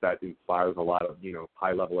vortex that inspires a lot of,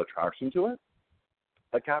 high-level attraction to it.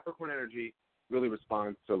 A Capricorn energy really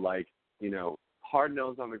responds to hard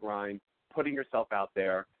nose on the grind, putting yourself out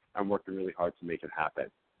there, and working really hard to make it happen.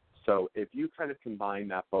 So if you kind of combine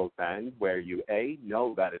that both ends where you, A,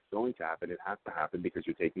 know that it's going to happen, it has to happen because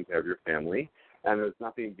you're taking care of your family, and there's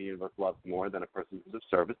nothing the universe loves more than a person who's of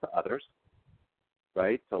service to others,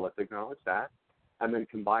 right? So let's acknowledge that. And then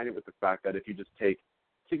combine it with the fact that if you just take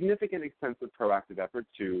significant, extensive, proactive effort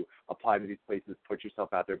to apply to these places, put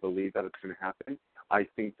yourself out there, believe that it's going to happen, I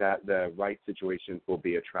think that the right situations will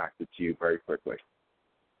be attracted to you very quickly.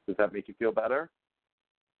 Does that make you feel better?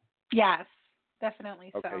 Yes,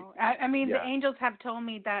 definitely okay. so. I mean, the angels have told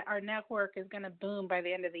me that our network is going to boom by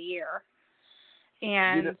the end of the year.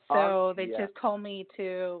 And so they just told me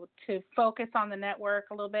to focus on the network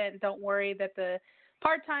a little bit and don't worry that the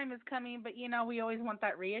part-time is coming. But, we always want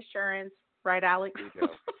that reassurance, right, Alex?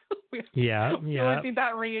 we always need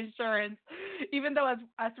that reassurance. Even though as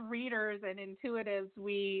us readers and intuitives,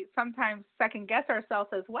 we sometimes second-guess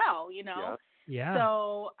ourselves as well, Yeah.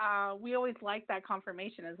 So we always like that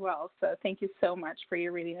confirmation as well. So thank you so much for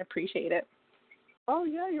your reading. I appreciate it. Oh,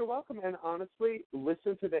 yeah, you're welcome. And honestly,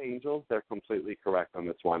 listen to the angels. They're completely correct on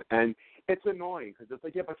this one. And it's annoying because it's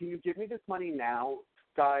like, yeah, but can you give me this money now,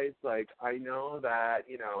 guys? Like, I know that,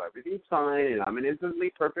 everything's fine and I'm an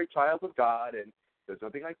instantly perfect child of God and there's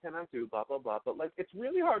nothing I cannot do, blah, blah, blah. But, it's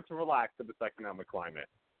really hard to relax in this economic climate,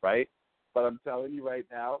 right? But I'm telling you right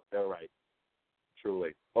now, they're right.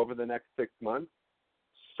 Truly. Over the next 6 months,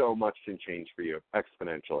 so much can change for you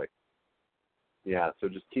exponentially. Yeah, so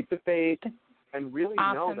just keep the faith and really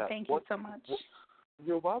know that. Thank you so much.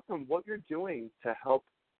 You're welcome. What you're doing to help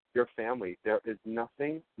your family, there is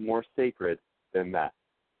nothing more sacred than that.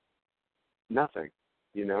 Nothing.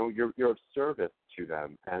 You're of service to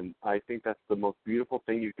them, and I think that's the most beautiful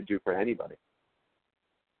thing you could do for anybody.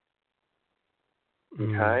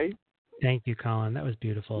 Okay? Thank you, Colin. That was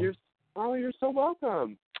beautiful. You're so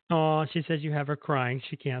welcome. Oh, she says you have her crying.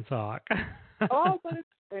 She can't talk. But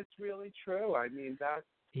it's really true. I mean, that's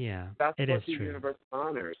what the universe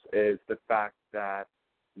honors, is the fact that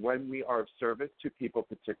when we are of service to people,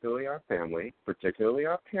 particularly our family, particularly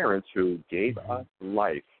our parents who gave us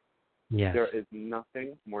life, there is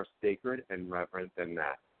nothing more sacred and reverent than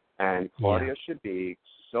that. And Claudia should be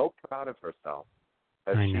so proud of herself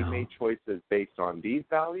that she made choices based on these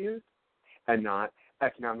values and not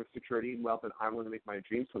economic security and wealth, and I want to make my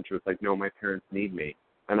dreams come true. It's like, no, my parents need me,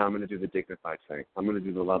 and I'm going to do the dignified thing. I'm going to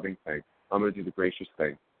do the loving thing. I'm going to do the gracious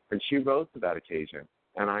thing. And she rose to that occasion,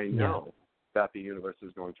 and I know that the universe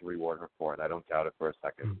is going to reward her for it. I don't doubt it for a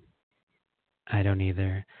second. I don't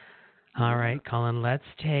either. All right, Colin, let's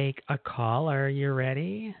take a caller. You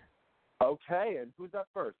ready? Okay, and who's up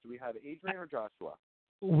first? Do we have Adrian or Joshua?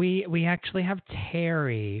 We actually have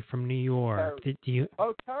Terry from New York. Terry. Do you?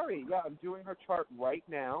 Oh, Terry. Yeah, I'm doing her chart right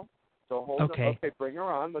now. So hold on. Okay, bring her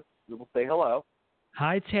on. We'll say hello.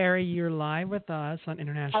 Hi, Terry. You're live with us on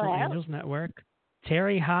International Hello? Angels Network.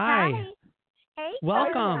 Terry, hi. Hey,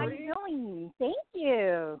 welcome. How are you doing? Thank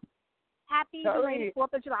you. Happy belated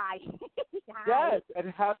 4th of July. Yes,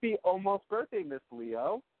 and happy almost birthday, Miss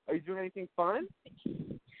Leo. Are you doing anything fun?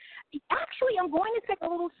 Actually, I'm going to take a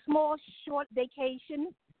little small, short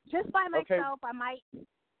vacation just by myself. I might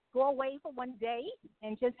go away for one day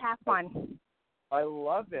and just have fun. I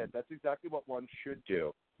love it. That's exactly what one should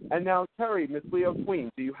do. And now, Terry, Miss Leo Queen,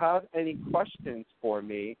 do you have any questions for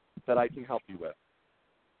me that I can help you with?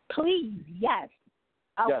 Please, yes.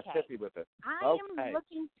 Okay. Yes, hit me with it. I am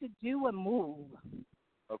looking to do a move.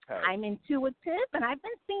 Okay. I'm intuitive, and I've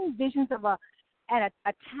been seeing visions of a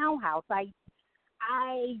townhouse. I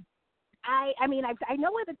mean, I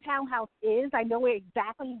know where the townhouse is. I know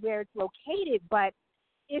exactly where it's located, but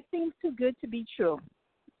it seems too good to be true.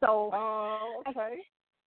 So. Oh, okay.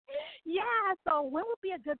 So when would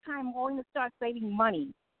be a good time? I'm going to start saving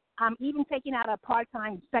money. I'm even taking out a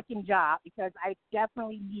part-time second job because I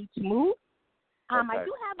definitely need to move. I'm not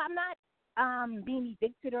being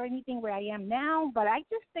evicted or anything where I am now, but I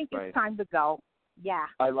just think it's time to go. Yeah.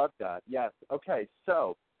 I love that. Yes. Okay.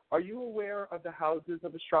 So, are you aware of the houses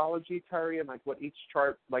of astrology, Terry, and what each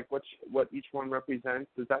chart, what each one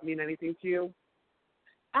represents? Does that mean anything to you?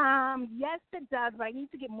 Yes, it does, but I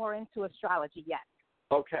need to get more into astrology. Yes.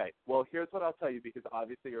 Okay. Well, here's what I'll tell you, because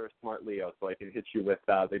obviously you're a smart Leo, so I can hit you with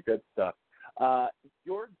the good stuff.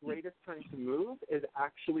 Your greatest time to move is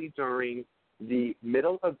actually during the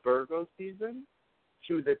middle of Virgo season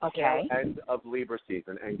to the tail end of Libra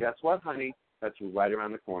season. And guess what, honey? That's right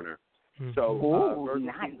around the corner. So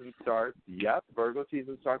Virgo season starts. Yep, Virgo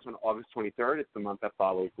season starts on August 23rd. It's the month that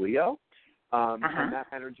follows Leo, and that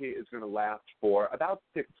energy is going to last for about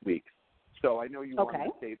 6 weeks. So I know you want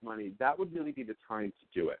to save money. That would really be the time to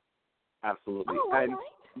do it. Absolutely.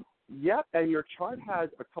 Yep, and your chart has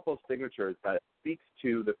a couple of signatures that speaks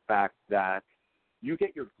to the fact that you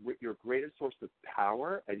get your greatest source of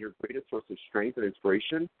power and your greatest source of strength and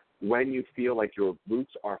inspiration when you feel like your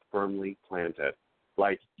roots are firmly planted.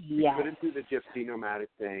 Like, you couldn't do the gypsy nomadic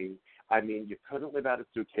thing. I mean, you couldn't live out of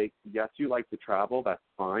suitcase. Yes, you like to travel. That's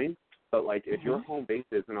fine. But, like, if your home base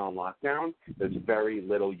isn't on lockdown, there's very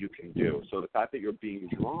little you can do. So the fact that you're being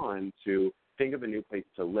drawn to think of a new place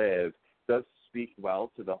to live does speak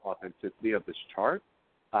well to the authenticity of this chart.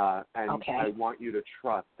 And I want you to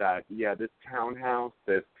trust that, this townhouse,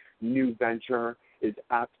 this new venture is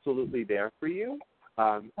absolutely there for you.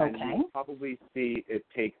 And you'll probably see it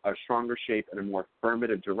take a stronger shape and a more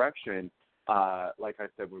affirmative direction, like I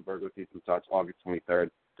said, when Virgo season starts August 23rd,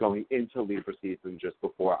 going into Libra season just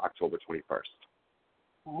before October 21st.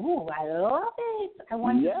 Oh, I love it. I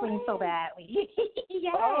want to swing so badly. Yay.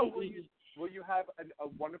 Oh, well, you have a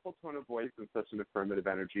wonderful tone of voice and such an affirmative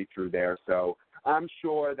energy through there. So I'm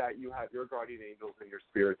sure that you have your guardian angels and your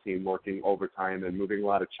spirit team working overtime and moving a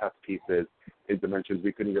lot of chess pieces in dimensions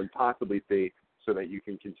we couldn't even possibly see, so that you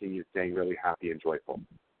can continue staying really happy and joyful.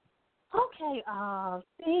 Okay.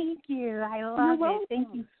 Thank you. I love it. Thank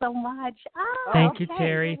you so much. Thank you,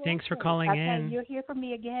 Terry. Thanks for calling in. Okay, you'll hear from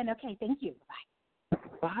me again. Okay, thank you. Bye.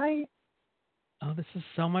 Bye. Oh, this is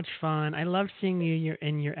so much fun. I love seeing you. You're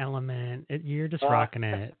in your element. You're just rocking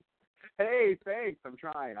it. Hey, thanks. I'm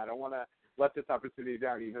trying. I don't want to let this opportunity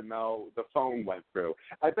down, even though the phone went through.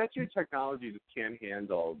 I bet you technology just can't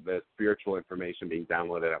handle the spiritual information being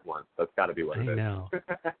downloaded at once. That's got to be what it is.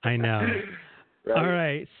 I know. Right? All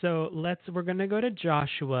right, so we're going to go to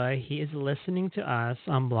Joshua. He is listening to us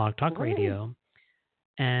on Blog Talk Radio,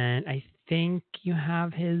 and I think you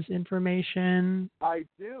have his information. I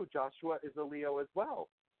do. Joshua is a Leo as well.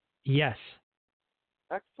 Yes.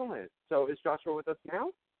 Excellent. So is Joshua with us now?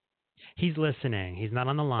 He's listening. He's not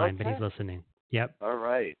on the line, but he's listening. Yep. All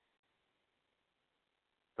right.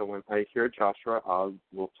 So when I hear Joshua,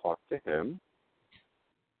 we'll talk to him.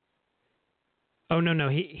 Oh, no.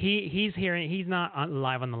 He's hearing. He's not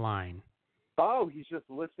live on the line. Oh, he's just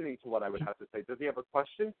listening to what I would have to say. Does he have a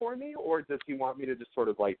question for me, or does he want me to just sort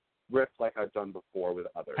of like riff like I've done before with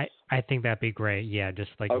others? I think that'd be great. Yeah,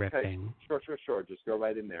 just like riffing. Sure. Just go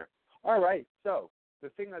right in there. All right. So the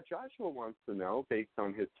thing that Joshua wants to know, based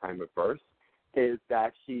on his time of birth, is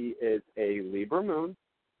that he is a Libra moon,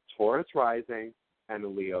 Taurus rising, and a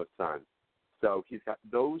Leo sun. So he's got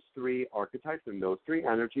those three archetypes and those three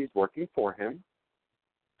energies working for him.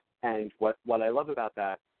 And what I love about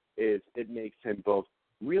that is it makes him both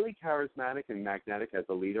really charismatic and magnetic as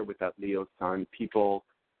a leader with that Leo sun. People,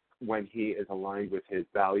 when he is aligned with his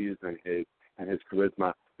values and his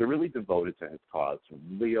charisma, they're really devoted to his cause.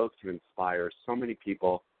 Leos can inspire so many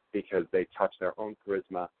people because they touch their own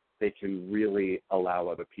charisma. They can really allow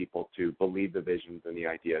other people to believe the visions and the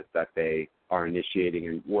ideas that they are initiating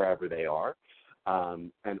and wherever they are.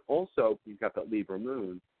 And also, he's got that Libra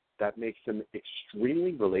moon that makes him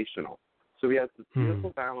extremely relational. So he has this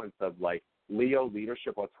beautiful balance of like Leo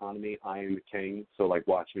leadership, autonomy, I am the king, so like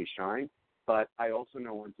watch me shine. But I also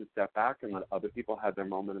know when to step back and let other people have their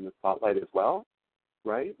moment in the spotlight as well,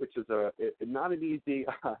 right? Which is not an easy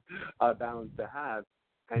balance to have.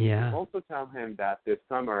 And you can also tell him that this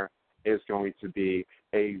summer is going to be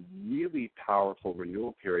a really powerful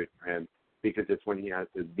renewal period for him because it's when he has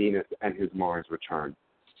his Venus and his Mars return.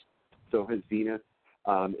 So his Venus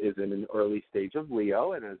is in an early stage of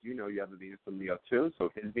Leo, and as you know, you have the Venus in Leo too. So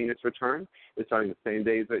his Venus return is starting the same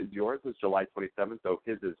day as yours, is July 27th. So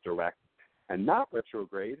his is direct and not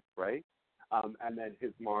retrograde, right? And then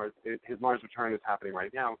his Mars return is happening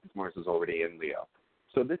right now. His Mars is already in Leo.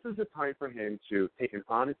 So this is a time for him to take an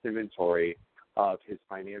honest inventory of his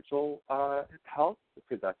financial health,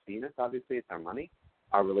 because that's Venus, obviously, it's our money,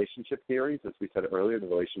 our relationship theories, as we said earlier, the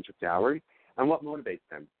relationship dowry, and what motivates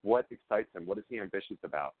him, what excites him, what is he ambitious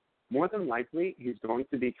about. More than likely, he's going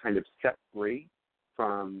to be kind of set free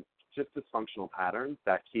from just dysfunctional patterns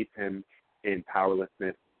that keep him in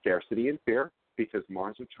powerlessness, scarcity, and fear, because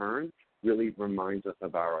Mars return really reminds us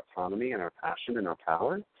of our autonomy and our passion and our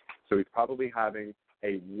power. So he's probably having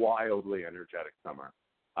a wildly energetic summer,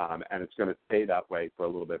 and it's going to stay that way for a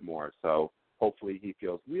little bit more. So hopefully he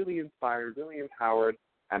feels really inspired, really empowered,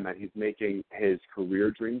 and that he's making his career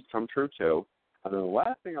dreams come true too. And then the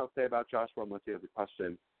last thing I'll say about Joshua, unless you have a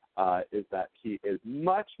question, is that he is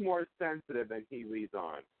much more sensitive than he leads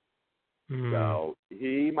on. So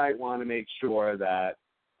he might want to make sure that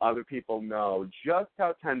other people know just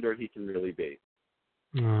how tender he can really be.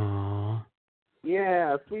 Aww.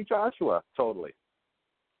 Yeah, sweet Joshua, totally.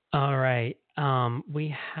 All right.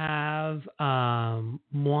 We have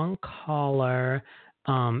one caller.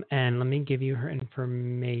 And let me give you her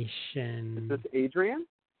information. Is this Adrian?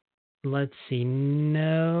 Let's see.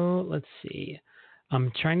 No, let's see.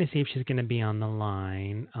 I'm trying to see if she's going to be on the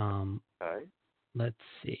line. Okay. Let's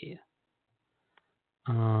see.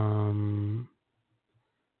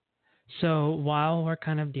 So while we're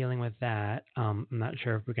kind of dealing with that, I'm not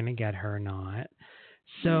sure if we're going to get her or not.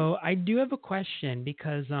 So I do have a question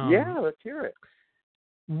because yeah, let's hear it.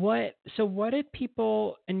 What if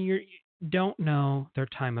people and you don't know their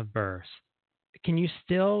time of birth? Can you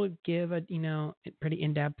still give a pretty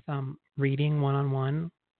in-depth reading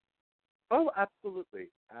one-on-one? Oh, absolutely.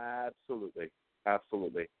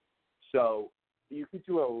 So you could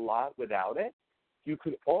do a lot without it. You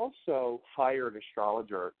could also hire an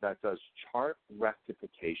astrologer that does chart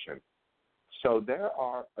rectification. So there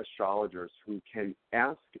are astrologers who can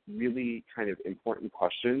ask really kind of important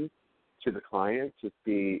questions to the client to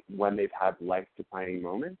see when they've had life-defining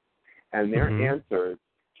moments, and their answers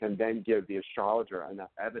can then give the astrologer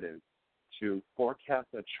enough evidence to forecast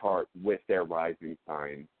a chart with their rising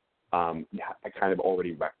sign kind of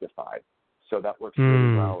already rectified. So that works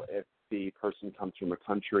really well if the person comes from a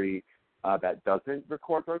country that doesn't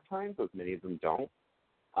record birth times, as many of them don't,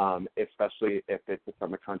 especially if it's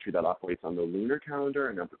from a country that operates on the lunar calendar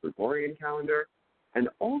and not the Gregorian calendar. And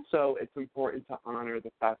also it's important to honor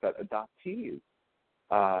the fact that adoptees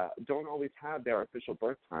don't always have their official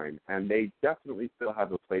birth time, and they definitely still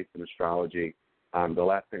have a place in astrology. The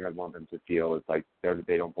last thing I'd want them to feel is like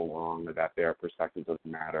they don't belong or that their perspective doesn't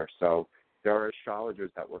matter. So there are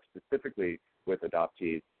astrologers that work specifically with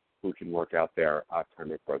adoptees who can work out their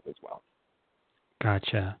time of birth as well.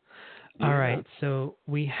 Gotcha. All right. So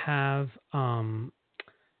we have Dawn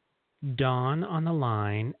on the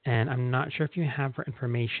line, and I'm not sure if you have her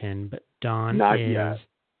information, but Dawn Not is... yet.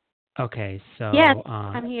 Okay, so... Yes,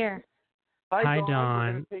 I'm here. Hi, Dawn. Dawn.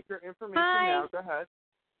 We're going to take your information Hi. now. Go ahead.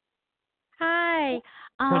 Hi.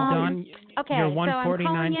 So Dawn, okay, you're so I'm 1:49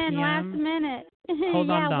 calling in p.m. last minute. Hold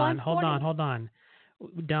yeah, on, Dawn. Hold on.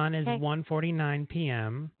 Dawn is Okay. 1:49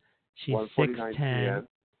 p.m. She's 1:49 p.m.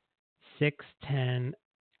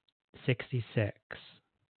 61066,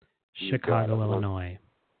 You Chicago, got it. Illinois.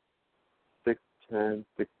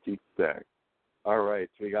 61066. All right,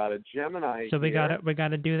 so we got a Gemini. So we here.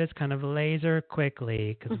 gotta do this kind of laser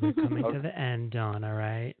quickly because we're coming to the end, Dawn. All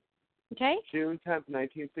right. Okay. June 10th,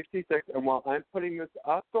 1966. And while I'm putting this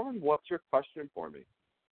up, Dawn, what's your question for me?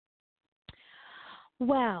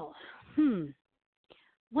 Well,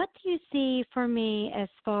 what do you see for me as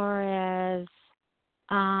far as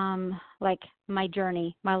like my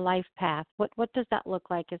journey, my life path? What does that look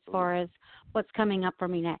like as far as what's coming up for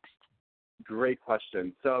me next? Great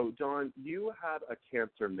question. So, Dawn, you have a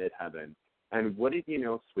Cancer midheaven. And what did you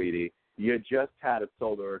know, sweetie? You just had a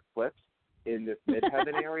solar eclipse in this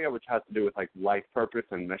midheaven area, which has to do with like life purpose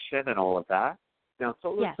and mission and all of that. Now,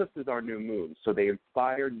 solar eclipses are new moons, so they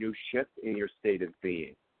inspire new shifts in your state of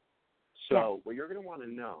being. So what you're going to want to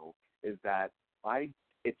know is that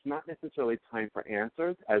it's not necessarily time for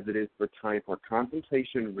answers as it is for time for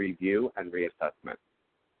contemplation, review, and reassessment.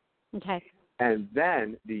 Okay. And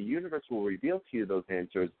then the universe will reveal to you those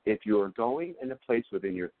answers if you are going in a place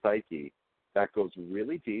within your psyche that goes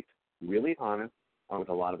really deep, really honest, and with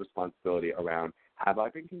a lot of responsibility around, have I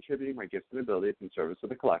been contributing my gifts and abilities in service of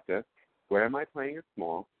the collective? Where am I playing it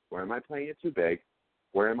small? Where am I playing it too big?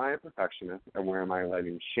 Where am I a perfectionist? And where am I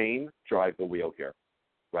letting shame drive the wheel here,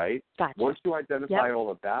 right? Gotcha. Once you identify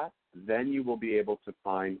all of that, then you will be able to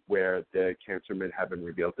find where the Cancer midheaven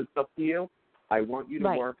reveals itself to you. I want you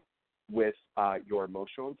to work with your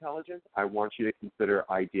emotional intelligence. I want you to consider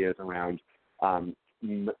ideas around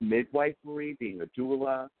midwifery, being a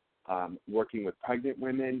doula, working with pregnant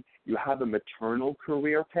women. You have a maternal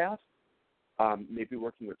career path, maybe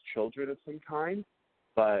working with children of some kind.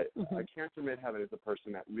 But a Cancer midheaven is a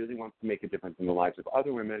person that really wants to make a difference in the lives of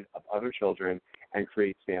other women, of other children, and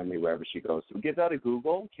creates family wherever she goes. So give that a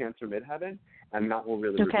Google, Cancer midheaven, and that will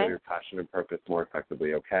really reveal your passion and purpose more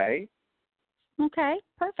effectively, okay? Okay,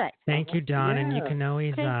 perfect. Thank you, Dawn. And you can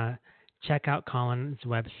always check out Colin's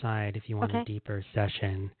website if you want a deeper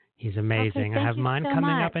session. He's amazing. I have mine coming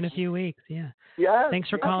up in a few weeks. Yeah. Yes. Thanks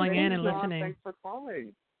for calling in and listening. Thanks for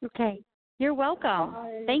calling. Okay. You're welcome.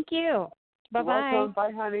 Bye. Thank you. Bye-bye. Welcome.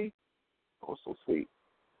 Bye, honey. Oh, so sweet.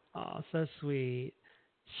 Oh, so sweet.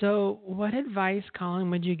 So what advice,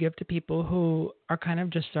 Colin, would you give to people who are kind of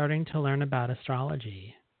just starting to learn about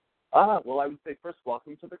astrology? Well, I would say first,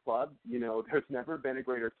 welcome to the club. You know, there's never been a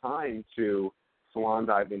greater time to swan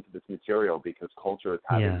dive into this material because culture is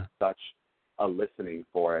having such a listening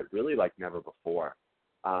for it, really like never before.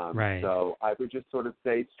 Right. So I would just sort of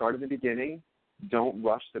say start at the beginning, don't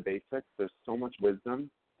rush the basics. There's so much wisdom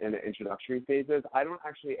in the introductory phases. I don't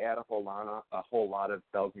actually add a whole lot of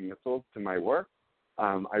bells and whistles to my work.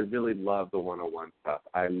 I really love the one-on-one stuff.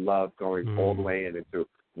 I love going all the way into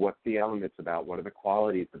what's the elements about, what are the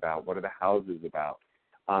qualities about, what are the houses about.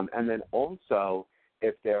 And then also,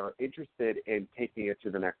 if they're interested in taking it to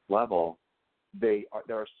the next level, there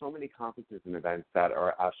are so many conferences and events that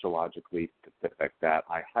are astrologically specific that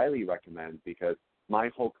I highly recommend, because my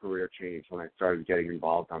whole career changed when I started getting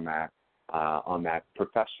involved on that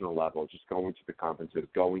professional level, just going to the conferences,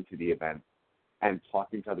 going to the events, and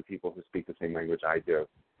talking to other people who speak the same language I do. It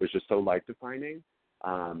was just so life-defining.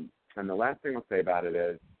 And the last thing I'll say about it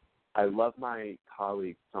is I love my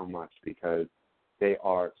colleagues so much because they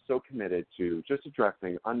are so committed to just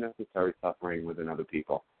addressing unnecessary suffering within other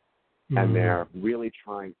people. And they're really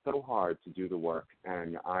trying so hard to do the work.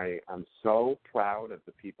 And I am so proud of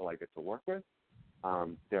the people I get to work with.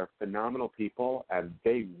 They're phenomenal people, and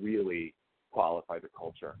they really qualify the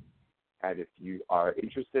culture. And if you are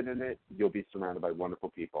interested in it, you'll be surrounded by wonderful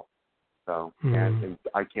people. So, and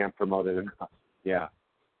I can't promote it enough. Yeah.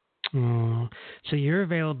 So you're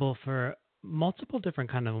available for multiple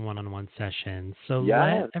different kind of one-on-one sessions. So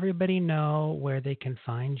Yes. let everybody know where they can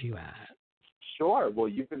find you at. Sure. Well,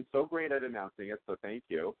 you've been so great at announcing it, so thank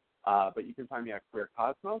you. But you can find me at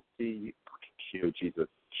QueerCosmos,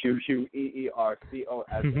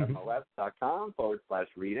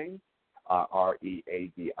 QueerCosmos.com/readings,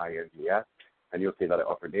 READINGS. And you'll see that I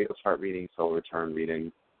offer natal chart readings, solar return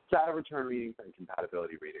readings, Saturn return readings, and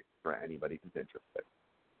compatibility readings for anybody who's interested.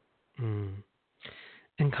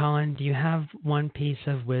 And Colin, do you have one piece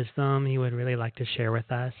of wisdom you would really like to share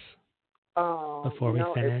with us before we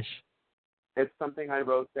finish? It's something I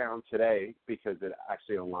wrote down today because it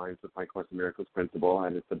actually aligns with my Course in Miracles principle,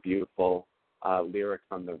 and it's a beautiful lyric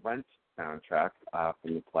from the Rent soundtrack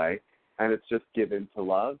from the play, and it's just give in to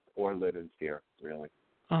love or live in fear, really.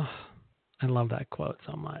 Oh, I love that quote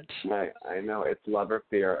so much. I know. It's love or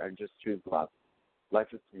fear, and just choose love.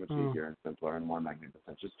 Life is so much easier and simpler and more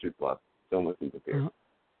magnificent. Just choose love. Don't listen to fear.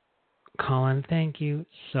 Colin, thank you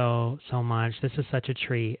so much. This is such a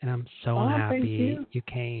treat, and I'm so happy you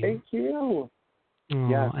came. Thank you.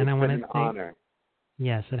 Yes, and I want to an honor.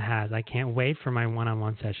 Yes, it has. I can't wait for my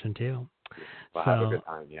one-on-one session too. Well, have a good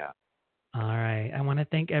time. Yeah. All right. I want to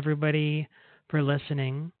thank everybody for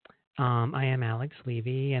listening. I am Alex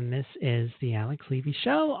Levy, and this is the Alex Levy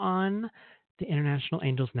Show on the International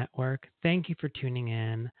Angels Network. Thank you for tuning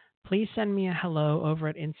in. Please send me a hello over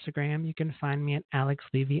at Instagram. You can find me at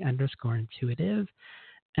AlexLevy_intuitive.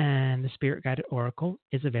 And the Spirit Guided Oracle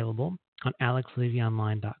is available on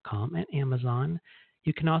alexlevyonline.com and Amazon.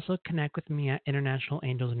 You can also connect with me at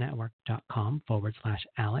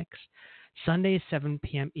internationalangelsnetwork.com/Alex. Sundays, 7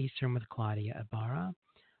 p.m. Eastern with Claudia Ibarra.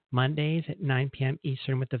 Mondays at 9 p.m.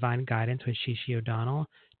 Eastern with Divine Guidance with Shishi O'Donnell.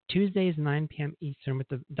 Tuesdays, 9 p.m. Eastern with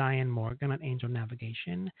Diane Morgan on Angel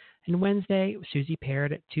Navigation. And Wednesday, Susie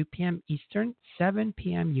Parrott at 2 p.m. Eastern, 7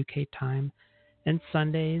 p.m. UK time. And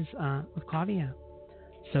Sundays with Claudia.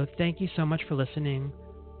 So thank you so much for listening.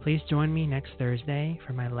 Please join me next Thursday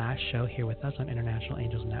for my last show here with us on International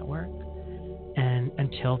Angels Network. And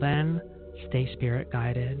until then, stay spirit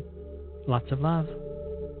guided. Lots of love.